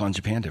outlook on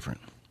Japan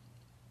different?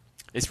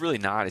 It's really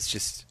not. It's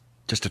just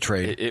a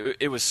trade.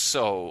 It was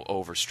so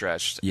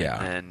overstretched.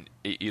 Yeah. And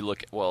you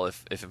look, well,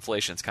 if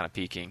inflation's kind of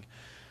peaking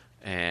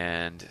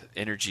and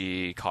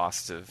energy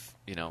costs have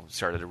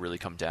started to really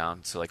come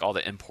down, so like all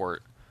the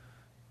import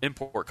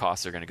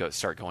costs are going to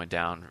start going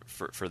down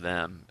for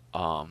them.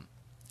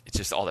 It's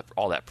just all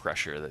that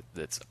pressure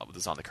that's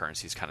on the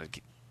currency is kind of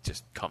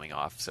just coming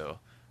off. So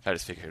I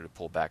just figured it would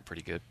pull back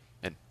pretty good,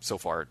 and so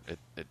far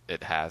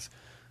it has.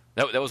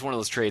 That was one of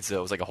those trades, though.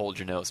 It was like a hold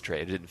your nose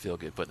trade. It didn't feel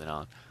good putting it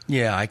on.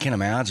 Yeah, I can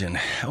imagine.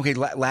 Okay,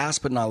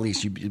 last but not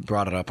least, you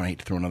brought it up, and I hate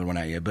to throw another one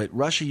at you, but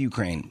Russia,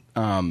 Ukraine.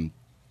 What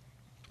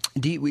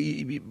do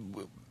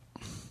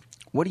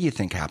you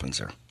think happens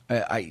there?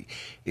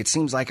 It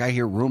seems like I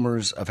hear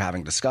rumors of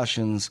having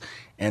discussions,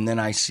 and then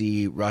I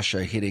see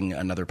Russia hitting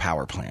another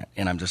power plant,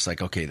 and I'm just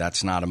like, okay,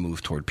 that's not a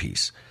move toward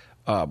peace.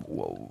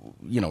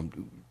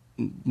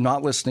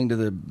 Not listening to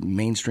the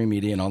mainstream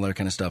media and all that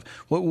kind of stuff.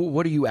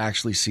 What do you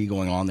actually see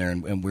going on there,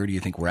 and where do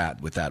you think we're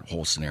at with that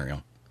whole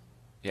scenario?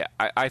 Yeah,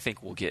 I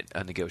think we'll get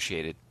a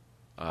negotiated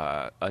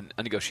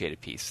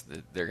peace.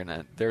 They're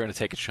gonna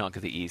take a chunk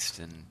of the east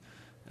and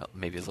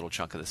maybe a little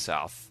chunk of the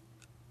south,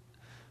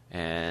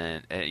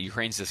 and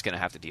Ukraine's just gonna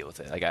have to deal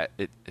with it.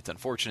 It's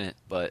unfortunate,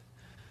 but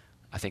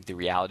I think the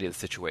reality of the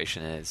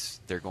situation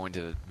is they're going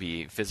to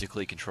be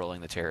physically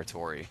controlling the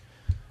territory.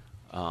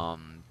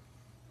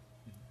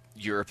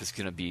 Europe is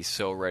going to be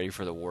so ready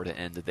for the war to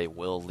end that they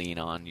will lean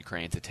on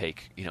Ukraine to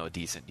take a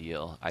decent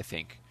deal. I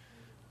think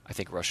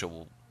Russia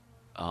will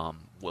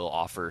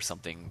offer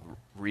something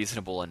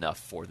reasonable enough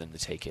for them to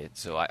take it.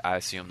 So I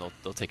assume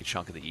they'll take a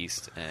chunk of the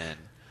east, and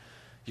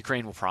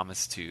Ukraine will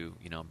promise to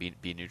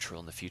be neutral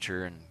in the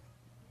future, and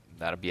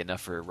that'll be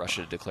enough for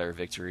Russia to declare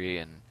victory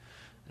and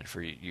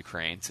for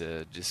Ukraine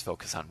to just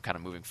focus on kind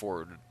of moving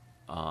forward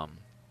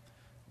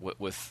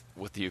with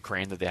the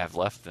Ukraine that they have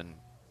left. And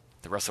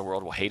the rest of the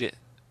world will hate it.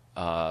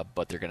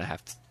 But they're going to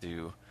have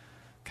to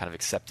kind of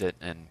accept it,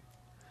 and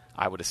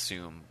I would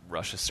assume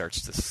Russia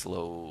starts to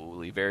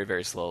slowly, very,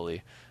 very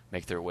slowly,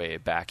 make their way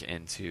back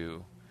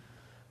into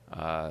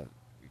kind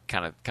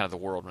of the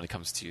world when it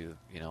comes to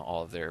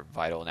all of their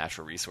vital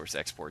natural resource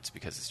exports,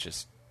 because it's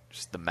just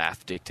the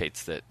math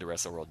dictates that the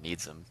rest of the world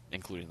needs them,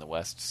 including the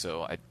West.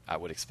 So I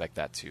would expect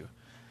that to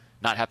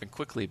not happen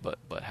quickly,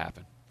 but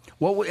happen.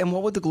 What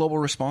would the global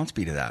response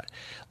be to that?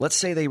 Let's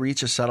say they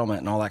reach a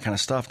settlement and all that kind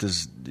of stuff.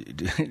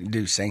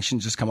 Do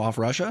sanctions just come off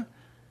Russia?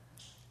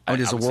 I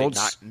would say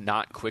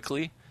not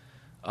quickly,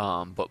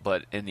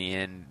 but in the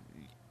end,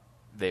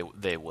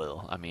 they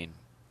will. I mean,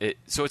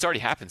 so it's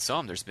already happened.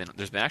 There's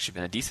actually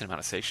been a decent amount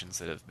of sanctions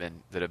that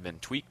have been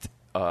tweaked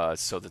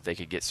so that they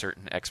could get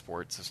certain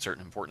exports of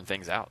certain important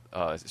things out,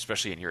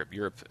 especially in Europe.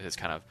 Europe has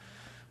kind of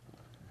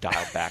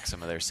dialed back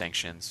some of their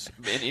sanctions.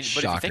 But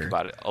if you think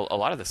about it, a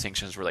lot of the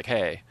sanctions were like,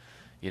 hey,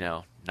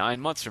 9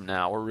 months from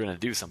now, we're going to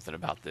do something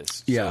about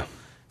this. Yeah. So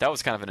that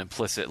was kind of an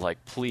implicit,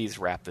 like, please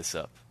wrap this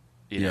up.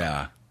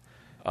 Yeah.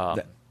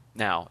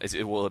 Now,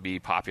 will it be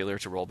popular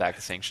to roll back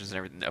the sanctions and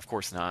everything? Of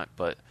course not,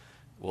 but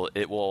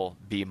it will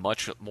be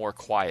much more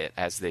quiet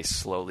as they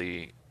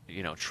slowly,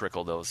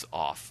 trickle those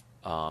off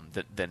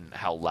than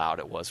how loud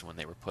it was when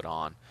they were put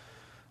on.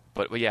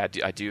 But yeah,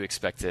 I do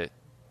expect it,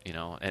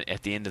 and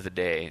at the end of the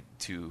day,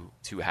 to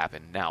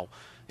happen. Now,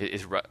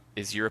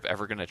 is Europe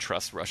ever going to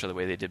trust Russia the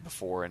way they did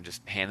before and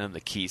just hand them the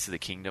keys to the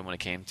kingdom when it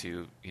came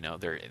to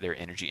their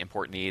energy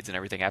import needs and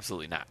everything?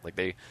 Absolutely not. Like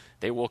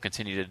they will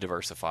continue to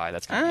diversify.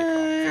 That's going to be a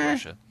problem for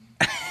Russia.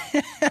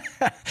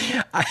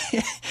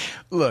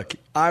 Look,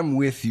 I'm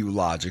with you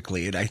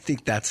logically, and I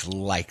think that's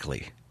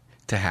likely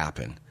to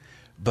happen,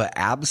 but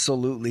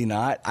absolutely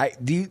not.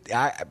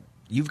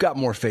 You've got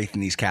more faith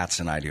in these cats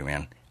than I do,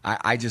 man.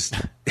 I just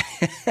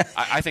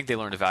I think they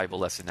learned a valuable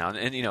lesson now,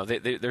 and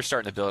they're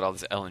starting to build all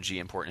this LNG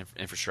import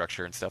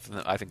infrastructure and stuff,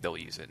 and I think they'll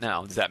use it.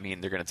 Now, does that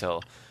mean they're going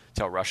to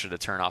tell Russia to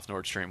turn off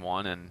Nord Stream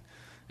 1 and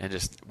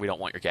just we don't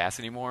want your gas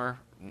anymore?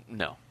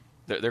 No.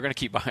 They're going to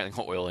keep buying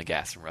oil and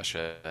gas from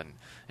Russia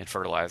and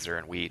fertilizer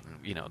and wheat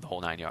and the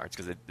whole 9 yards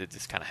because they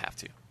just kind of have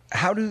to.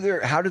 How does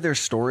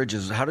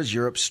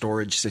Europe's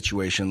storage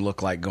situation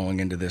look like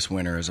going into this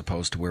winter as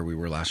opposed to where we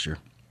were last year?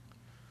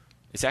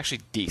 It's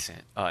actually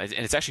decent, and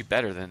it's actually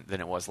better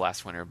than it was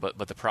last winter.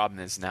 But the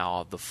problem is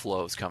now the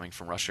flows coming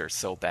from Russia are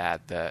so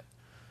bad that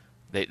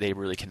they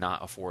really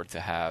cannot afford to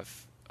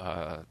have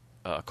a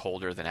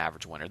colder than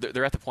average winter.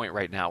 They're at the point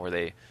right now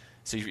where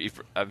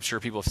I'm sure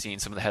people have seen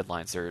some of the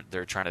headlines.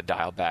 They're trying to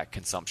dial back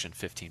consumption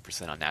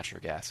 15% on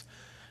natural gas,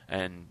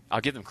 and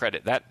I'll give them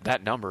credit.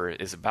 That number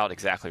is about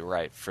exactly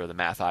right for the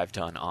math I've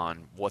done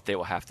on what they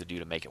will have to do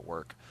to make it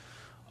work.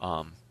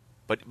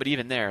 But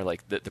even there,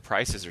 like the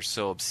prices are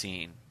so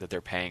obscene that they're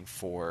paying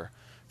for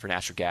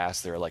natural gas,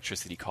 their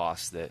electricity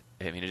costs, that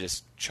it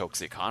just chokes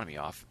the economy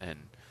off, and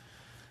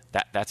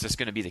that's just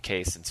going to be the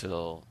case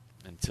until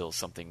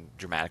something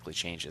dramatically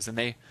changes. And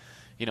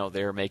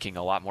they're making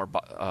a lot more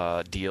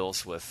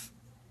deals with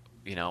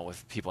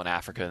people in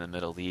Africa and the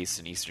Middle East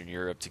and Eastern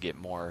Europe to get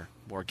more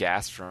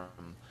gas from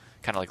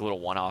kind of like little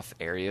one-off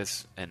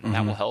areas, and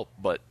that will help.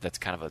 But that's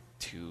kind of a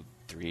 2-3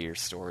 year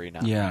story,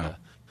 not a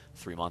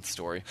 3-month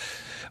story.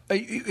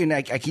 And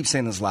I keep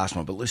saying this last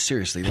one, but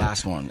seriously,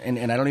 last one.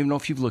 And I don't even know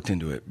if you've looked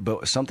into it,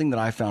 but something that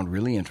I found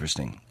really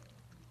interesting,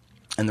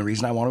 and the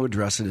reason I want to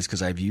address it is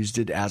because I've used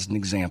it as an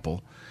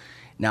example.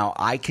 Now,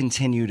 I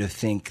continue to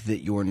think that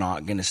you're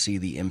not going to see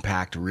the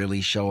impact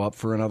really show up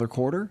for another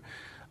quarter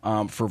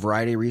for a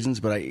variety of reasons,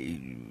 but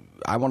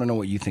I want to know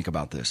what you think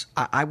about this.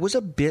 I was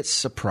a bit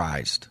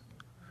surprised.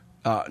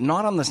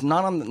 Not on the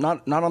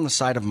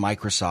side of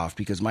Microsoft,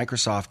 because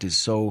Microsoft is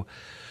so,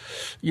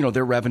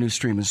 their revenue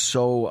stream is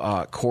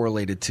so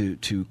correlated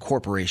to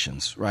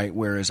corporations, right?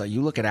 Whereas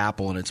you look at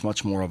Apple and it's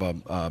much more of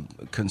a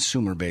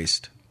consumer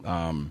based,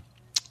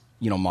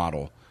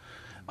 model.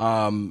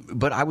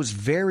 But I was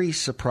very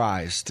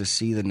surprised to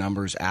see the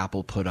numbers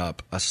Apple put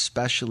up,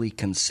 especially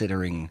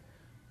considering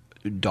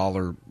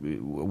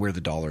where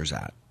the dollar's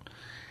at.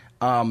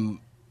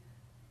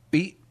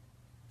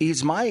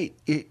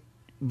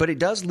 But it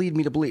does lead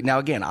me to believe. Now,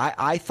 again,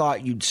 I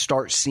thought you'd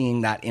start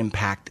seeing that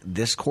impact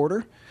this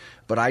quarter,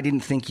 but I didn't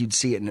think you'd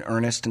see it in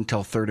earnest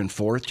until third and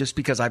fourth, just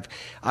because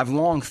I've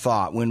long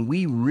thought when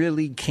we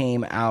really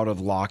came out of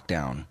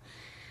lockdown,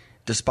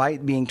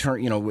 despite being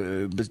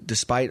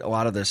despite a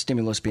lot of the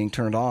stimulus being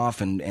turned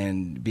off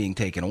and being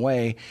taken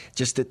away,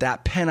 just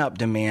that pent-up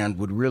demand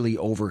would really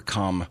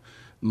overcome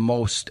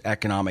most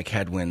economic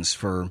headwinds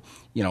for,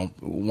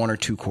 1 or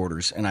 2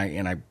 quarters. And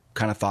I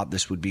kind of thought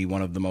this would be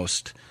one of the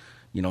most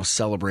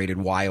celebrated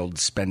wild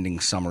spending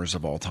summers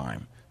of all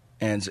time.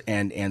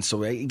 And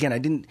so again, I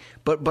didn't,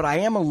 but I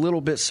am a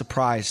little bit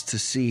surprised to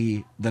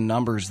see the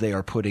numbers they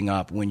are putting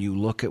up when you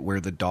look at where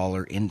the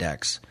dollar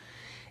index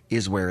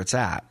is where it's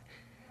at.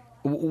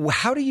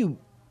 How do you,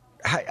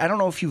 I don't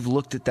know if you've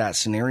looked at that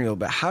scenario,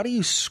 but how do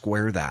you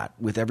square that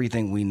with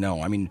everything we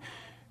know? I mean,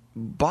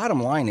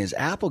 bottom line is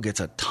Apple gets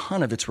a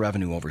ton of its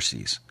revenue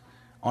overseas.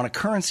 On a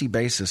currency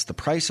basis, the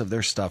price of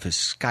their stuff has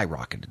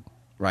skyrocketed,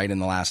 right, in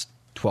the last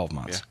 12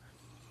 months. Yeah.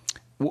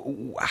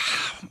 What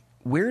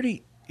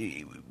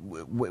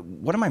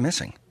am I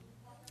missing?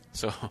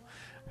 So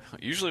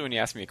usually when you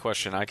ask me a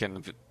question, I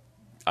can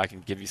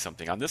give you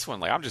something. On this one,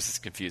 like, I'm just as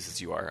confused as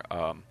you are.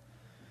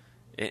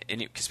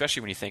 And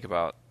especially when I think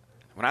about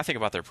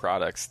their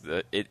products,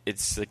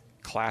 it's a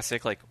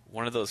classic, like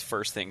one of those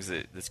first things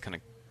that's gonna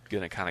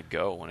kind of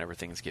go whenever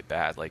things get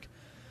bad. Like,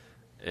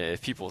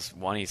 if people's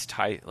money's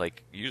tight,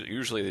 like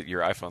usually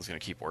your iPhone's going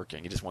to keep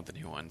working. You just want the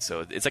new one.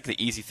 So it's like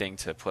the easy thing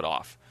to put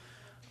off.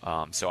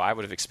 So I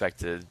would have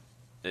expected,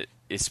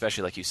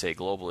 especially like you say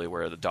globally,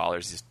 where the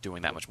dollar's just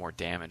doing that much more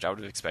damage, I would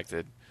have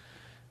expected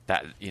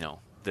that,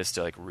 this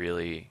to like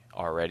really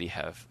already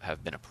have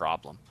been a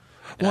problem.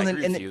 And I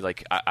agree with you.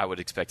 Like I would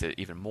expect it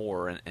even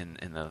more in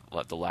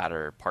the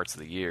latter parts of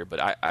the year.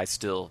 But I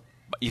still,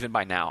 even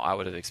by now, I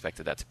would have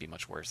expected that to be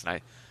much worse.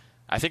 And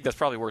I think that's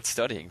probably worth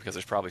studying because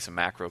there's probably some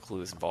macro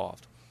clues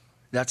involved.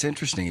 That's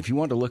interesting. If you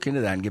wanted to look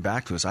into that and get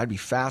back to us, I'd be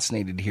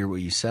fascinated to hear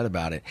what you said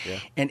about it. Yeah.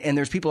 And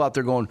there's people out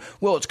there going,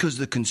 well, it's because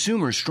the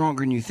consumer is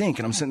stronger than you think.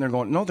 And I'm sitting there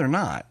going, no, they're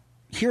not.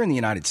 Here in the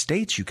United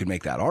States, you could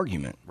make that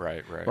argument.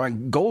 Right.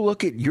 Go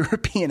look at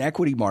European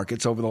equity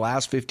markets over the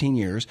last 15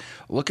 years.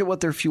 Look at what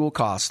their fuel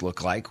costs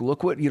look like.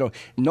 Look what,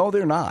 no,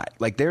 they're not.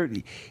 Like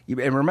and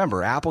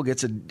remember, Apple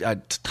gets a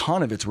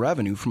ton of its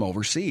revenue from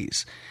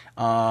overseas.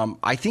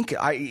 I think,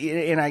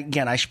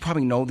 I should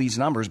probably know these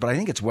numbers, but I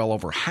think it's well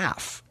over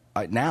half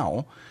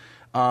now.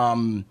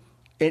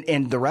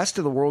 And the rest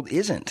of the world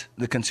isn't.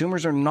 The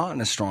consumers are not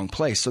in a strong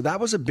place. So that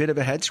was a bit of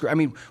a head scratch. I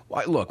mean,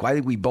 look, I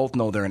think we both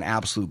know they're an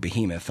absolute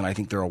behemoth, and I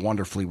think they're a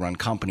wonderfully run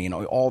company. And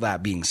all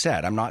that being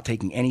said, I'm not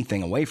taking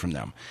anything away from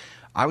them.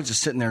 I was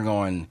just sitting there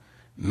going,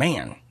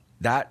 man,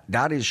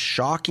 that is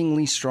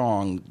shockingly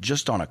strong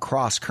just on a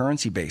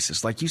cross-currency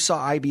basis. Like you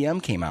saw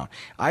IBM came out.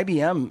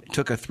 IBM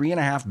took a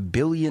 $3.5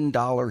 billion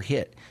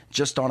hit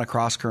just on a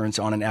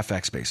cross-currency, on an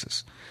FX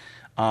basis.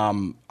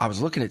 I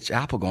was looking at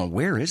Apple going,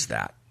 where is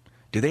that?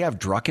 Do they have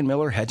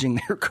Druckenmiller hedging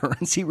their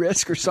currency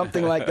risk or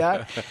something like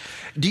that?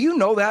 Do you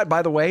know that,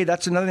 by the way?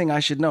 That's another thing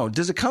I should know.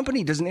 Does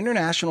an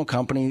international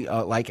company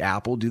like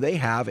Apple, do they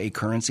have a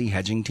currency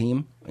hedging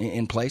team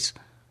in place?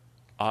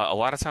 A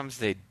lot of times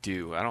they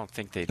do. I don't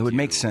think they do. It would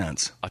make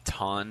sense. A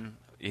ton.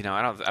 I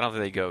don't think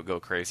they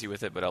go crazy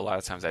with it, but a lot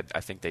of times I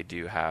think they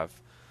do have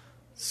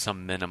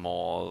some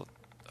minimal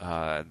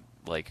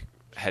like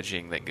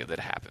hedging that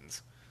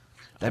happens.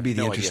 That'd be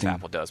the interesting. Idea if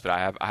Apple does, but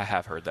I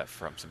have heard that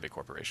from some big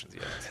corporations.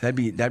 Yes.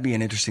 That'd be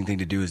an interesting thing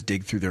to do, is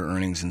dig through their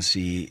earnings and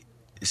see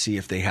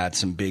if they had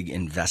some big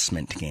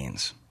investment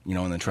gains. And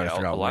then try to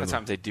figure out. A lot of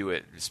times they do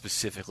it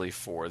specifically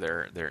for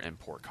their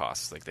import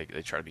costs. Like they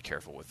try to be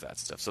careful with that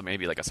stuff. So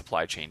maybe like a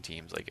supply chain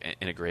team's like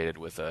integrated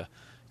with a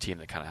team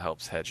that kind of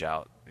helps hedge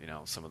out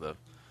some of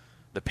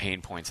the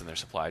pain points in their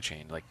supply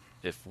chain. Like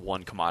if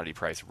one commodity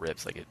price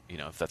rips, like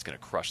if that's going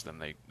to crush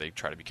them, they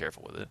try to be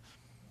careful with it.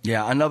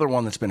 Yeah, another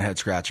one that's been a head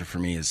scratcher for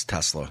me is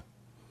Tesla.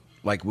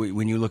 Like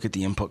when you look at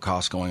the input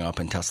costs going up,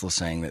 and Tesla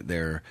saying that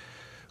their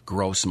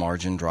gross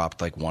margin dropped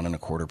like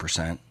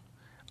 1.25%.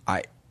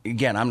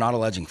 I'm not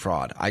alleging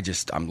fraud.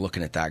 I'm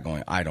looking at that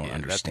going, I don't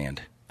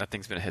understand. That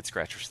thing's been a head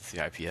scratcher since the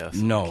IPO.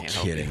 So no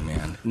kidding,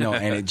 man. No,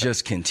 and it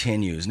just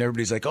continues. And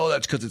everybody's like, oh,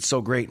 that's because it's so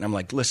great. And I'm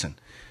like, listen,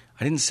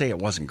 I didn't say it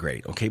wasn't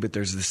great, okay? But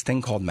there's this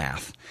thing called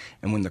math.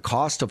 And when the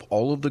cost of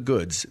all of the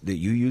goods that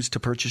you use to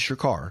purchase your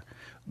car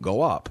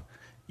go up,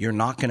 you're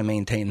not going to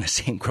maintain the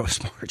same gross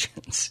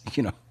margins,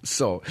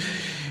 So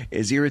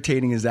as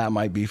irritating as that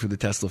might be for the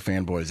Tesla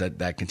fanboys,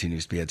 that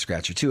continues to be a head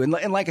scratcher too. And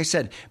like I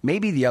said,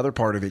 maybe the other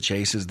part of it,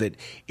 Chase, is that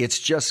it's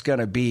just going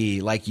to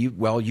be like you've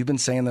been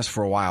saying this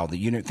for a while, that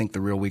you didn't think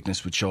the real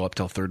weakness would show up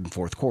till third and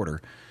fourth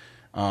quarter.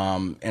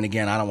 And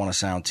again, I don't want to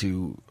sound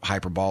too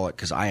hyperbolic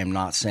because I am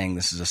not saying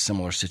this is a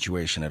similar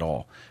situation at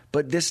all.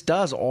 But this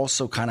does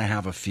also kind of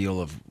have a feel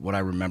of what I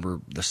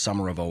remember the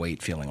summer of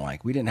 2008 feeling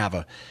like. We didn't have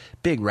a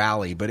big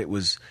rally, but it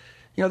was,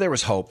 there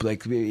was hope.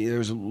 Like there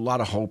was a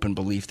lot of hope and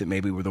belief that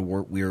maybe we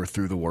were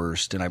through the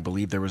worst. And I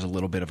believe there was a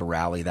little bit of a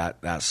rally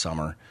that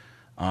summer.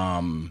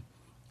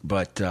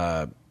 But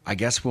I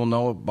guess we'll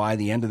know by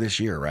the end of this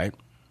year, right?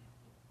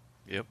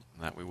 Yep,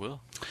 that we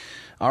will.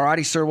 All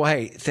righty, sir. Well,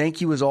 hey, thank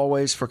you as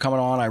always for coming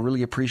on. I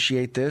really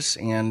appreciate this.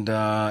 And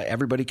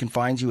everybody can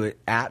find you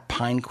at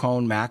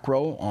Pinecone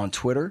Macro on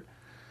Twitter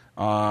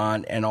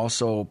and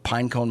also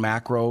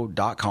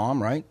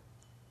pineconemacro.com, right?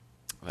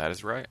 That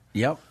is right.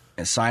 Yep.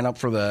 And sign up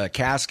for the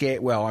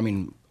Cascade. Well, I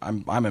mean,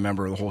 I'm a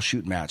member of the whole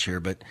shoot match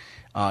here, but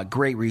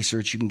great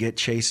research. You can get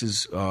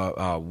Chase's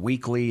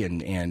weekly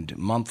and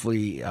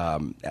monthly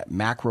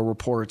macro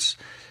reports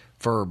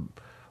for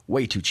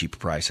way too cheap a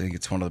price. I think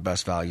it's one of the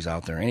best values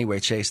out there. Anyway,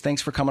 Chase,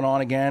 thanks for coming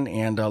on again,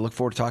 and look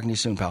forward to talking to you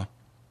soon, pal.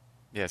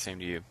 Yeah, same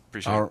to you.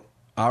 Appreciate it.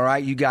 All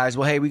right, you guys.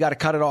 Well, hey, we got to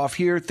cut it off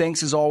here.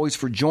 Thanks, as always,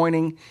 for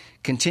joining.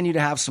 Continue to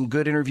have some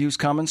good interviews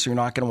coming, so you're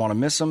not going to want to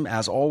miss them.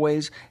 As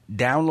always,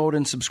 download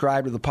and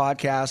subscribe to the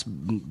podcast.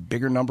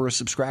 Bigger number of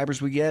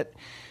subscribers we get,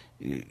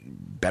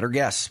 better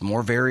guests,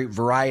 more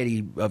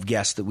variety of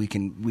guests that we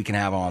can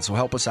have on. So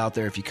help us out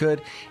there if you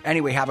could.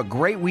 Anyway, have a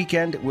great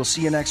weekend. We'll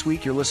see you next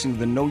week. You're listening to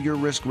the Know Your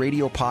Risk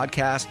Radio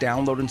podcast.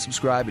 Download and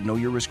subscribe at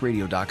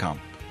knowyourriskradio.com.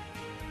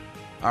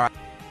 All right.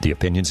 The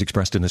opinions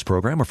expressed in this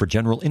program are for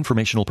general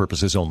informational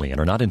purposes only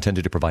and are not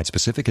intended to provide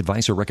specific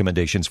advice or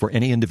recommendations for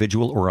any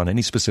individual or on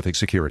any specific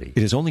security.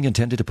 It is only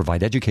intended to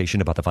provide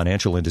education about the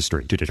financial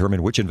industry. To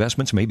determine which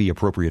investments may be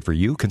appropriate for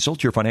you,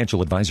 consult your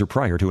financial advisor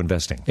prior to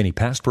investing. Any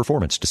past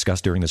performance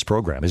discussed during this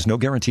program is no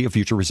guarantee of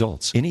future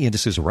results. Any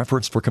indices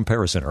referenced for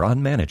comparison are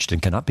unmanaged and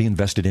cannot be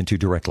invested into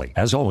directly.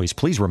 As always,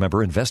 please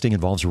remember investing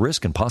involves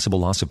risk and possible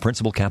loss of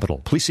principal capital.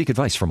 Please seek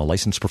advice from a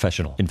licensed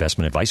professional.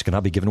 Investment advice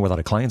cannot be given without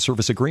a client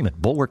service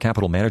agreement. Bulwark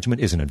Capital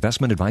Management is an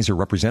investment advisor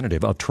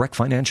representative of Trek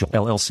Financial,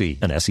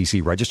 LLC, an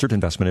SEC registered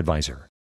investment advisor.